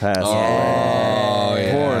passed away.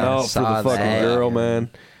 yeah. Pouring out for Saw the fucking that. girl, man.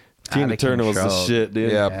 Tina of Turner was the control. shit,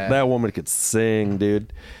 dude. Yeah. That woman could sing,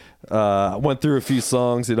 dude. I went through a few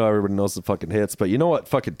songs. You know, everybody knows the fucking hits. But you know what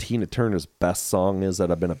fucking Tina Turner's best song is that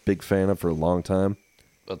I've been a big fan of for a long time?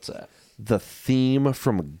 What's that? The theme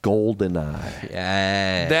from GoldenEye.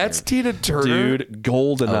 Yeah. That's Tina Turner. Dude,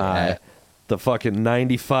 GoldenEye. Okay. The fucking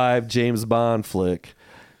 95 James Bond flick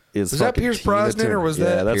is Was that fucking Pierce Tina Brosnan or Turner. was Yeah,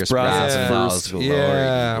 that that's Pierce Brosnan's Brosnan, first. Miles Glory.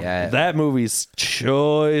 Yeah. Yeah. That movie's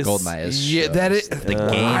choice. Goldeneye is Yeah, that is. the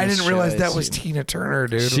I didn't realize that shows. was Tina Turner,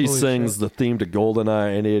 dude. She Holy sings shit. the theme to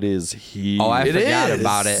GoldenEye, and it is huge. Oh, I It forgot is.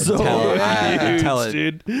 about it So until huge,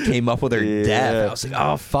 it dude. came up with her Yeah. death. I was like,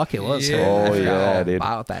 oh, fuck, it was Yeah. her. I Oh, forgot yeah, all dude.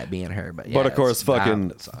 about that being her. But, yeah, But of course, it's down fucking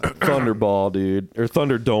to the song. Thunderball, dude, or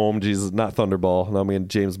Thunderdome. Jesus, not Thunderball. I mean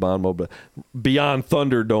James Bond mode, but Beyond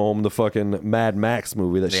Thunderdome, the fucking Mad Max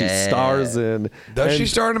movie that she Yeah. stars in. Does she And-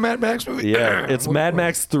 star in a Mad Max movie? Yeah, it's Mad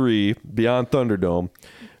Max 3, Beyond Thunderdome.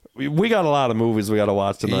 We got a lot of movies we got to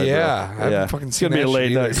watch tonight. Yeah, bro. I haven't fucking It's seen gonna be a that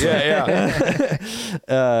late shit night. either.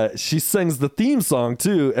 Yeah, She sings the theme song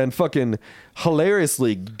too, and fucking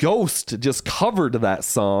hilariously, Ghost just covered that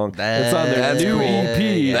song. It's on their That's new cool.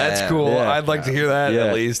 EP. That's cool. Yeah. I'd like to hear that Yeah,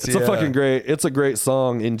 at least. it's a fucking great. It's a great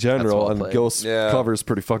song in general, well and played. Ghost Yeah. covers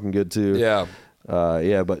pretty fucking good too. Yeah.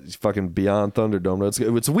 Yeah, but fucking Beyond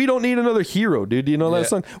Thunderdome. It's We Don't Need Another Hero, dude. Do you know that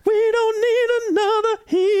song? We don't need another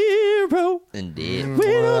hero. Indeed. We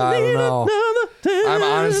don't need another. I'm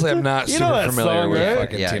not You know super that familiar song, with right?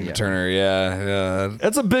 fucking Tina Turner. Yeah.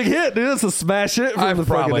 That's a big hit, dude. It's a smash hit from I've the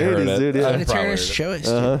fucking probably heard 80s, it. dude. Yeah. Tina Turner's choice.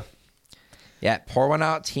 Yeah, pour one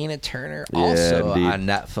out, Tina Turner. Also indeed. on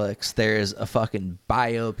Netflix, there's a fucking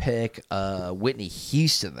biopic, Whitney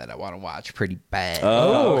Houston, that I want to watch pretty bad.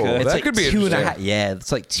 Oh, okay. It's That like could be 2.5. interesting. Yeah,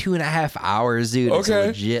 it's like 2.5 hours, dude. It's Okay.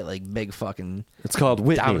 legit, like big fucking. It's called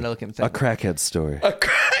Whitney, Domino-looking thing. a crackhead story. I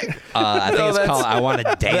think it's called "I Want to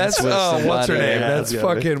Dance That's with Somebody." what's her name? Yeah, That's yeah,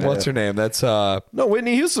 fucking yeah. what's her name? That's No,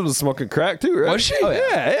 Whitney Houston was smoking crack too, right? Was she? Oh,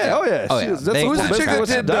 yeah. Oh, yeah. Oh, She yeah. was- that's Big who's the time. chick that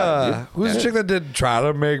what's did? died, dude. Who's the chick that did "Try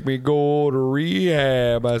to Make Me Go to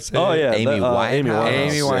Rehab"? I said. Oh yeah, Amy Winehouse.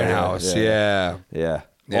 Amy Winehouse. Yeah.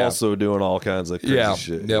 Yeah. Also doing all kinds of crazy Yeah.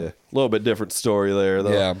 shit. Yep. Yeah. A little bit different story there,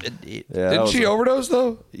 though. Yeah. Indeed. Yeah, that Didn't was she overdose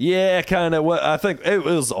though? Yeah, kind of. What I think it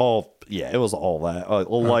was all. Yeah, it was all that a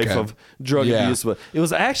life Okay. of drug Yeah. abuse, but it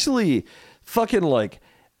was actually fucking like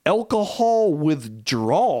alcohol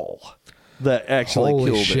withdrawal that actually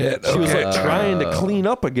Holy killed shit, her. She was okay. like trying to clean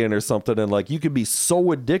up again or something, and like you could be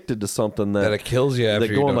so addicted to something that That it kills you after that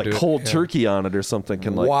you going don't like do it. cold Yeah. turkey on it or something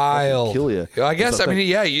can like Wild. fucking kill you. I guess. So I mean,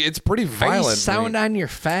 yeah, it's pretty Are you violent. sound on your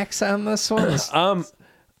facts on this one?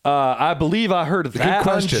 I believe I heard that on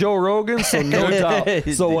question. Joe Rogan, so no doubt.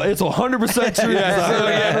 So it's 100% true.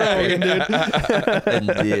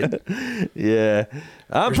 Indeed. Yeah,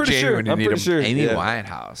 I'm Where's pretty Jamie sure. when you I'm need pretty him? sure. Amy yeah.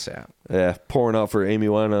 Winehouse. Yeah. Yeah, pouring out for Amy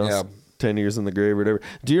Winehouse. Yeah. 10 years in the grave or whatever.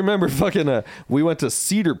 Do you remember fucking we went to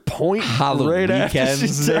Cedar Point Halloween right after she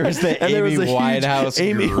weekends, there was died, the and there Amy was a huge Winehouse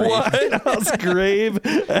Amy grave. Winehouse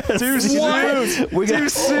grave. Too soon. We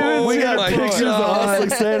got Oh we got my pictures of us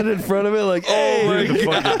like standing in front of it like hey,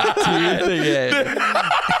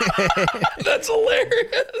 That's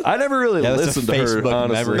hilarious. I never really Yeah, that's a listened to her Facebook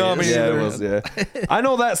honestly. memory. No, me yeah, neither. it was, yeah. I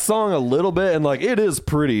know that song a little bit and like it is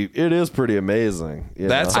pretty amazing. You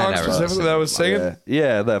That know? song never specifically that I was singing.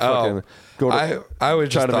 Yeah, that fucking go to I always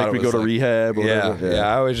try just to thought make it me go was to like- rehab or Yeah, whatever. yeah.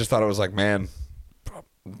 I always just thought it was like, man,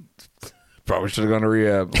 probably should have gone to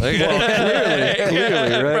rehab. Like,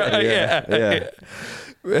 Clearly, right? Yeah.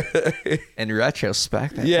 In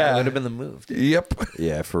retrospect, that Yeah. would have been the move. Dude. Yep.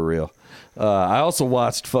 Yeah, for real. I also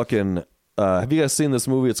watched fucking. Have you guys seen this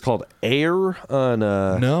movie? It's called Air on.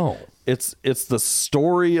 No. It's the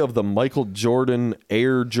story of the Michael Jordan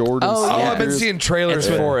Air Jordan. Oh, Oh, yeah. I've been seeing trailers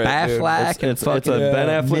It's for it. with dude. Affleck and It's a fucking Ben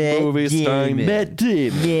Affleck Matt movie starring Damon. Matt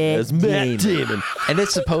Damon. It's Matt Damon. And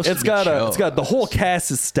it's supposed It's to be got chill. it's got the whole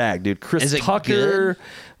cast is stacked, dude. Chris Is it Tucker.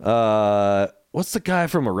 What's the guy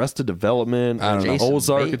from Arrested Development? I don't know. Jason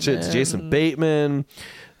Ozark and shit. It's Bateman. Jason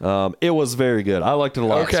Bateman. It was very good. I liked it a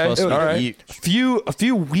lot. Okay. supposed to be All right. huge.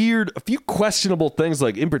 A few questionable things.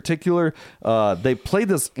 Like in particular, they played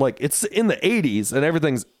this like it's in the 80s and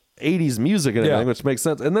everything's 80s music and everything, Yeah. which makes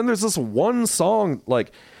sense. And then there's this one song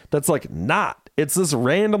like that's like not. It's this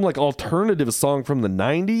random like alternative song from the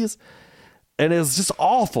 90s. And it's just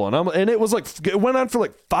awful, and it was like it went on for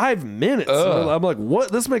like 5 minutes. And I'm like,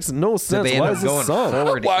 what? This makes no sense. they end Why up is this going song?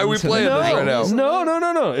 forward Why are we into playing the this right now? 90s?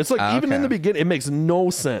 No. It's like even in Okay. the beginning, it makes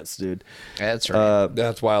no sense, dude. That's right.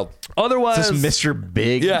 That's wild. Otherwise, This Mr.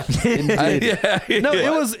 Big. Yeah. no,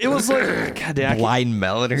 it was like God damn, Blind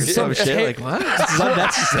Melon or some shit. Like, what? It's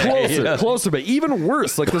unnecessary. closer, but even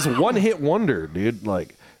worse. Like this one hit wonder, dude.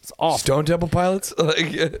 Like it's awful. Stone Temple Pilots.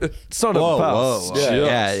 Like, Son of a Whoa.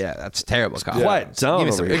 Yeah. Yeah, that's terrible. Quiet down Give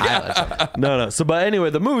me over some here. pilots. No. So, but anyway,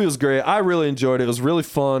 the movie was great. I really enjoyed it. It was really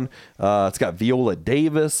fun. It's got Viola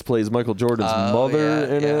Davis plays Michael Jordan's mother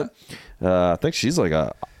in it. I think she's like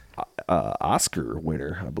a Oscar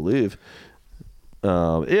winner, I believe.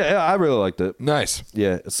 I really liked it. nice.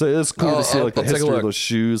 Yeah, so it's cool to see like the I'll take a history of look. those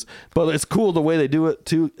shoes. But it's cool the way they do it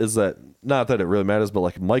too. Is that not that it really matters, but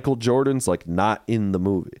like Michael Jordan's like not in the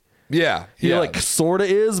movie. Yeah. He like sort of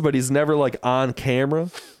is, but he's never like on camera.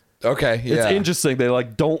 Okay. Yeah. It's interesting. They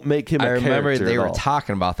like don't make him. I a remember character they at were all.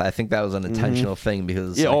 talking about that. I think that was an intentional thing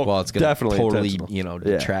because Yeah, like, oh, well, it's going to definitely totally, intentional.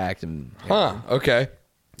 Yeah. detract and. Huh. Okay.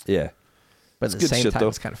 Yeah, But at the good same shit, time, though.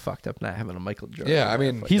 it's kind of fucked up not having a Michael Jordan. Yeah, I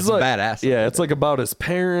mean, he's It's a like badass. Yeah, it's like about his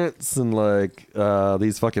parents and like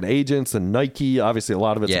these fucking agents and Nike. Obviously, a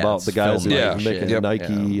lot of it's Yeah, about it's the guys who film are Nike making shit. Yep.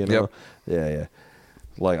 Nike. Yeah. You know, yeah.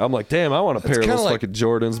 Like I'm like, damn, I want a pair of kinda those like- fucking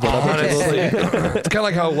Jordans, but Honestly, it's kind of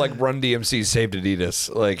like how like Run DMC saved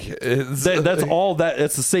Adidas. Like it's, that's all that.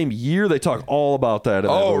 It's the same year. They talk all about that. In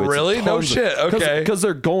that Oh, movie. It's really? No tons of- shit. Okay. Because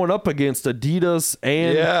they're going up against Adidas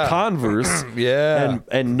and Yeah. Converse. Yeah.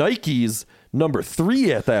 And Nike's number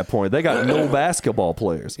 3 at that point. They got no basketball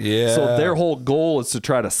players. Yeah. So their whole goal is to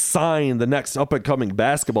try to sign the next up and coming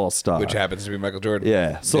basketball star, Which happens to be Michael Jordan.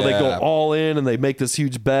 Yeah. So they go all in and they make this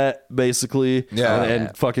huge bet, basically. Yeah.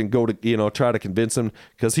 And fucking go to, try to convince him.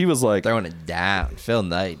 Because he was like, Throwing it down. Phil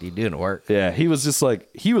Knight, dude, doing work. yeah, he was just like,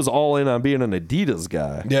 he was all in on being an Adidas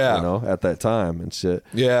guy. Yeah. At that time and shit.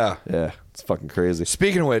 Yeah. Yeah. It's fucking crazy.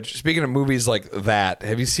 Speaking of movies like that,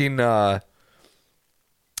 have you seen the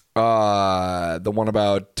one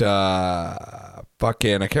about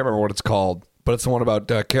fucking, I can't remember what it's called, but it's the one about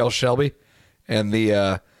Cale Shelby and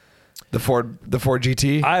the Ford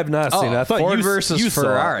GT. I have not seen it. I thought Ford you versus you saw it.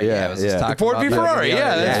 Ferrari. Yeah, I was just talking Ford about v that Ferrari. the other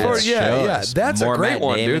Yeah, day. that's Ford. Yeah. That's a More great Matt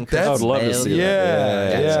one, Damon, dude. Christian I would love to Bale. see that. Yeah,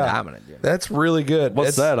 It's yeah. dominant, dude. That's really good. What's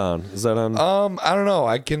It's- that on? Is that on? I don't know.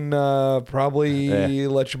 I can probably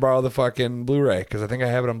let you borrow the fucking Blu-ray because I think I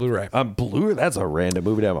have it on Blu-ray. On Blu-ray? That's a random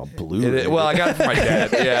movie to have on Blu-ray. Well, I got it from my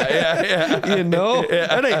dad. Yeah.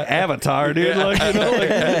 That ain't Avatar, dude.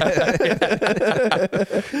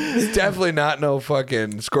 It's definitely not no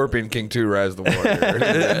fucking Scorpion King 2 Rise of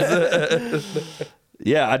the Warrior.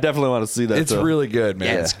 Yeah, I definitely want to see that. It's though. really good, man.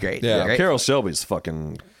 Yeah, it's great. Yeah. Great. Carol Shelby's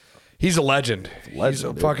fucking He's a legend. He's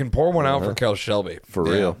a dude. fucking pour one out for Kel Shelby. For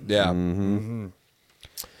Yeah, real. Yeah. Mm-hmm.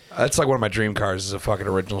 That's like one of my dream cars is a fucking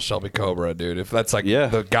original Shelby Cobra, dude. If that's like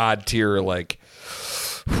the god tier, like,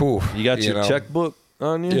 whew, You got your know. checkbook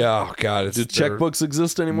on you? Yeah, oh god, it's Do checkbooks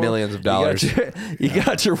exist anymore? millions of dollars. You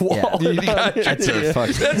got your wallet. You got your, That's a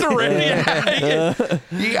fucking. that's a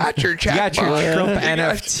You got your check. You got your Trump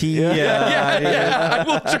NFT. Yeah. I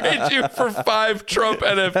will trade you for 5 Trump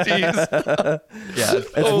NFTs.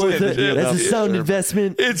 That's a sound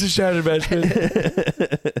investment. It's a sound investment.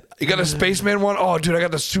 You got a spaceman one? Oh, dude, I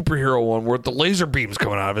got the superhero one where the laser beam's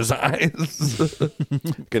coming out of his eyes.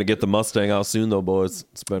 Gonna get the Mustang out soon, though, boys.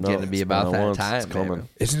 It's been Getting to be about that time, It's coming. baby.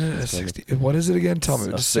 Isn't it a 60? What is it again? Tell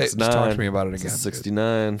me. Just talk to me about it It's again. a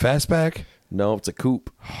 69. Fastback? No, it's a coupe.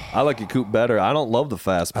 I like a coupe better. I don't love the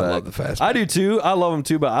fastback. I love the fastback. I do too. I love them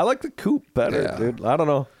too, but I like the coupe better, Yeah. dude. I don't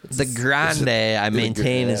know. The Grande, I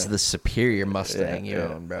maintain, yeah. is the superior Mustang you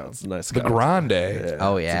own, bro. It's a nice The car. Grande.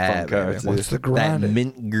 Oh, It's a yeah. fun car, baby. too. What's the That Grande?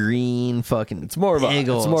 mint green fucking. It's more of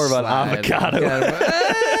an avocado.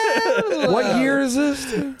 What year is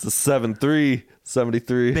this? It's a 73.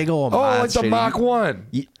 Big old Oh, like monster. the Mach 1.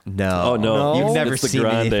 No. Oh no, You've never It's the seen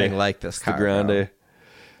Grande. anything like this It's car. the Grande. bro.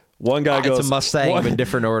 One guy It's goes, a Mustang of a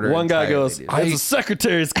different order One guy entirely, goes, dude. it's a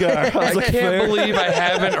secretary's car. I was I like, can't fair. believe I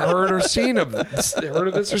haven't heard or seen of this. Heard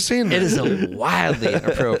of this or seen It this. is a wildly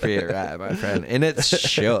inappropriate ride, my friend. And it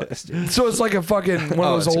shows, dude. So it's like a fucking one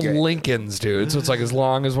of those it's old great. Lincolns, dude. So it's like as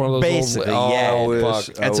long as one of those Basically, old. yeah. Oh, I fuck.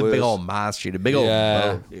 wish. That's a wish. big old monster, dude. A big old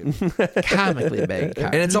Yeah. boat, dude. Comically big car.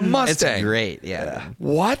 And it's a Mustang. It's great, yeah.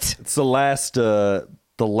 What? It's the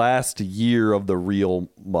last year of the real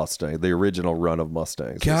Mustang, the original run of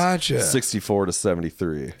Mustangs. It's Gotcha. 64 to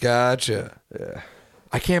 73. Gotcha. Yeah.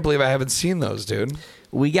 I can't believe I haven't seen those, dude.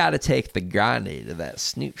 We got to take the Grande to that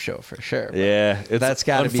Snoop show for sure. bro. Yeah, it's, That's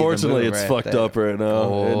gotta be the unfortunately move it's right fucked there. up right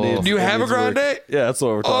now. It needs- Do you it have a needs work. Grande? Yeah, that's what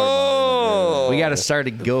we're talking Oh. We got to start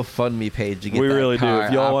a GoFundMe page to get We that really do. car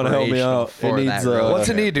If y'all wanna help me operational out, it for needs, that road What's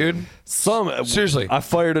it trip. need, dude? Seriously. I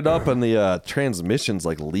fired it up and the transmission's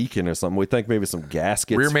like leaking or something. We think maybe some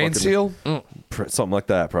gaskets. Rear main fucking- seal? Something like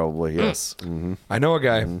that, probably. Yes. Mm-hmm. I know a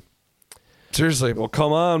guy. Seriously. Well,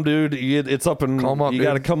 come on, dude. It's up and Come up, you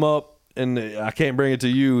got to dude. come up, and I can't bring it to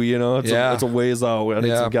you. You know, it's Yeah. a ways out. I need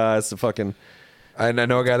Yeah. some guys to fucking. I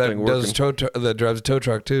know a guy that Thing does that drives a tow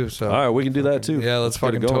truck too. So All right, we can do that too. yeah, let's get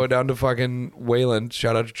fucking it tow going. it down to fucking Wayland.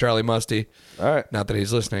 Shout out to Charlie Musty. All right, Not that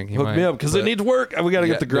he's listening. He hook might, me up because it but- needs work. We got to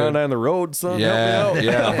Yeah, get the Grande dude. on the road, son. Yeah, Help me out.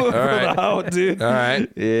 yeah. Help me All right. out, dude. All right.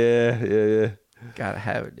 Yeah. Gotta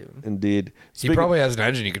have it, dude. Indeed. He probably has an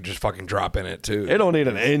engine you could just fucking drop in it too. It don't need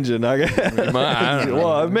an engine. I don't know.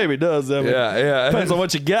 Well, it maybe does. I mean, Yeah. Depends on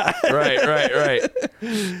what you got. right.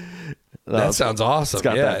 That sounds awesome. It's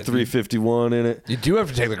got yeah. that 351 in it. You do have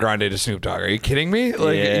to take the Grande to Snoop Dogg. Are you kidding me?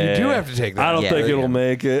 Like Yeah. you do have to take that. I don't Yeah, think yeah. it'll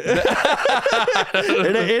make it.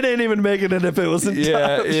 it ain't even making it if it was in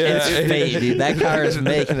time. It's fate, dude. That car is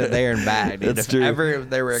making it there and back, dude. That's if true. ever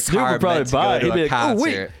there were a Snoop car would probably meant to buy it. go He'd to be a like, "Oh,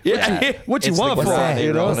 wait, concert, yeah, what you it's want the for it, Grande, you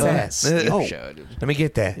know? bro. What's that? Snoop show, dude. Let me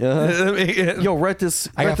get that. Yo, write this.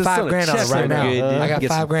 I got write this $5 on a grand on it check right now. Good, dude. I got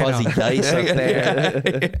Get $5 some grand fuzzy on it. dice up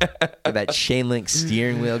there. With that chain link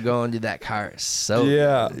steering wheel going, dude. That car is so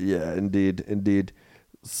Yeah, indeed.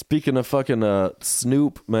 Speaking of fucking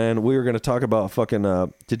Snoop, man, we were gonna talk about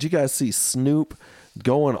fucking. Did you guys see Snoop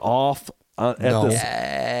going off at No. this?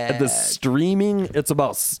 At the streaming, it's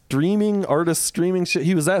about streaming, artist streaming shit.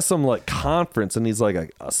 He was at some like conference and he's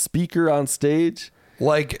like a speaker on stage.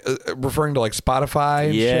 Like referring to like Spotify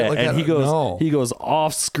and Yeah, shit like and that? he goes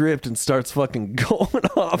off script and starts fucking going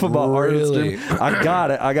off about artists. Really? Dude. I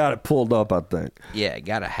got it pulled up, I think. Yeah,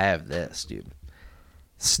 gotta have this, dude.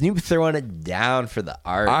 Snoop throwing it down for the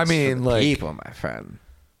arts. I mean, for the like- people, my friend.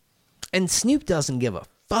 And Snoop doesn't give a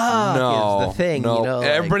fuck. No, is the thing. no. You know,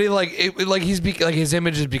 Everybody like his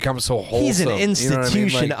image has become so wholesome. he's an you know what I mean?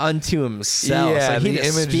 Institution Like, unto himself. Yeah, Like, he the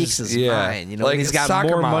just image speaks is- his yeah. mind. You know, Like, and he's got soccer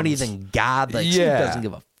more money moms. than God. Like Yeah. Snoop doesn't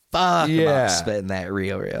give a fuck Yeah. about spitting that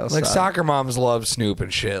real. like stuff. soccer moms love Snoop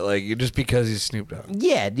and shit. Like just because he's Snoop Dogg.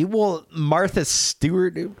 Yeah, dude. Well, Martha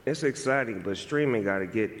Stewart, dude. It's exciting, but streaming got to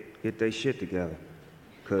get their shit together.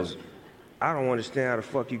 Because I don't understand how the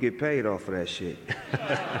fuck you get paid off of that shit.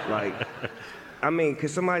 Like, I mean, could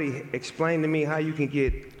somebody explain to me how you can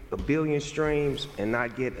get 1 billion streams and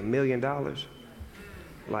not get $1 million?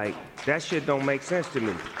 Like, that shit don't make sense to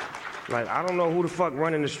me. Like, I don't know who the fuck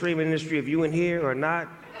running the streaming industry, if you in here or not.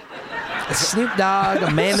 Snoop Dogg,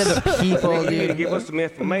 a man of the people, You need to dude. give us some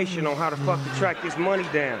information on how the fuck to track this money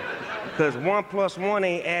down. Because 1 + 1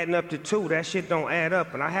 ain't adding up to 2. That shit don't add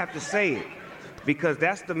up, and I have to say it. Because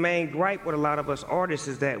that's the main gripe with a lot of us artists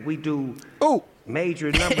is that we do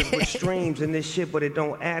major numbers with streams and this shit, but it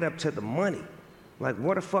don't add up to the money. Like,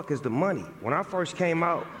 what the fuck is the money? When I first came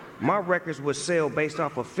out, my records would sell based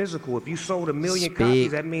off of physical. If you sold 1 million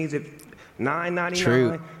copies, that means if $9.99,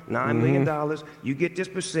 True. $9 million, you get this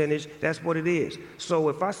percentage. That's what it is. So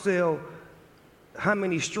if I sell how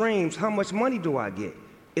many streams, how much money do I get?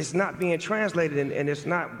 It's not being translated and it's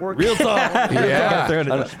not working. Real talk. Yeah.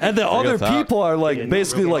 And the other talk. people are like Yeah,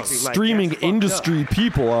 basically really like healthy. Like, streaming that's fucked industry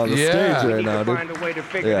people on the Yeah. stage We right need now, to dude. find a way to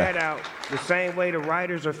figure Yeah. that out. The same way the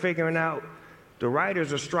writers are figuring out. The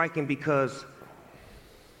writers are striking because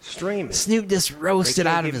streaming. Snoop just roasted They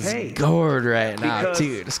can't out of get his paid. gourd right now, Because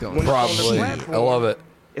dude. It's going when it's on the Probably. platform, I love it.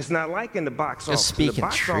 It's not like in the box office. Just In the speaking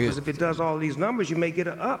box truth. office, if it does all these numbers, you may get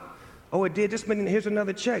an up. Oh, it did this many. Here's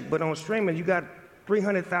another check. But on streaming, you got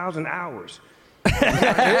 300,000 hours.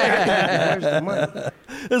 Where's the money?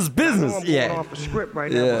 It's I know business. I'm going Yeah. off a script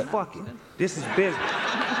right now, but fuck it. This is business.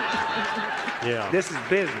 Yeah. This is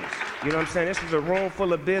business. You know what I'm saying? This is a room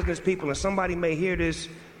full of business people, and somebody may hear this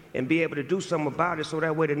and be able to do something about it so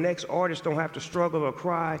that way the next artist don't have to struggle or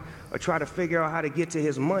cry or try to figure out how to get to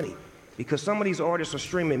his money. Because some of these artists are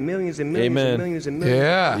streaming millions and millions Amen. and millions and millions.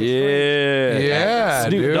 Yeah. Yeah. Yeah,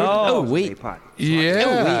 Snoop dude. Dogg. Oh, They wait. pot.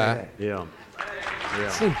 Yeah. Yeah.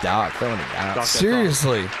 Snoop Dogg throwing it down.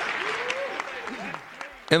 Seriously.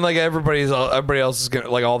 And like everybody else is gonna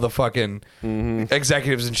like all the fucking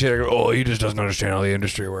executives and shit are going, oh, he just doesn't understand how the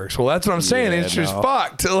industry works. Well, that's what I'm saying. The Yeah, industry's no.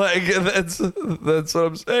 fucked. Like that's what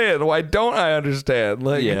I'm saying. Why don't I understand?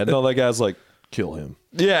 Like Yeah, no, that guy's like, kill him.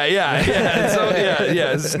 yeah. So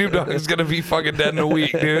yeah. Snoop Dogg is gonna be fucking dead in a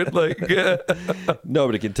week, dude. Like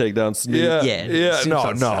Nobody can take down Snoop. Yeah, Snoop's No,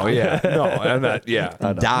 unstoppable. no, I'm not. Yeah,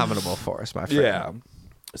 Indomitable force, my friend. yeah.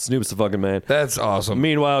 Snoop's the fucking man. That's awesome.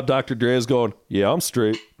 Meanwhile, Dr. Dre is going, yeah, I'm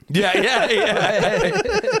straight. Yeah.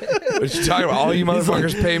 What you talking about? All you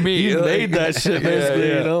motherfuckers pay me. He Like, made that shit, basically,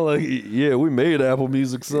 yeah. you know? Like, yeah, we made Apple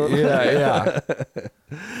Music, son. Yeah.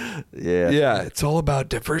 Yeah. It's all about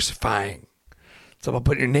diversifying. It's all about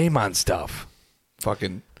putting your name on stuff.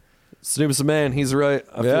 Fucking Snoop's the man. He's right.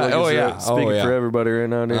 I feel Yeah. like Oh, he's yeah. right. Speaking Oh, yeah. for everybody right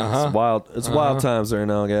now, dude. Uh-huh. It's wild. It's wild times right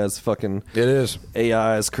now, guys. Fucking it is.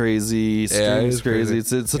 AI is crazy. Streaming is is crazy.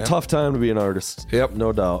 crazy. It's a Yep. tough time to be an artist. Yep.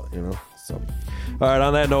 No doubt, you know. So, all right,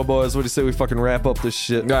 on that note, boys, what do you say we fucking wrap up this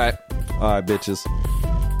shit? All right. All right, bitches.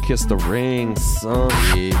 Kiss the ring, son.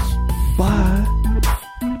 Bye.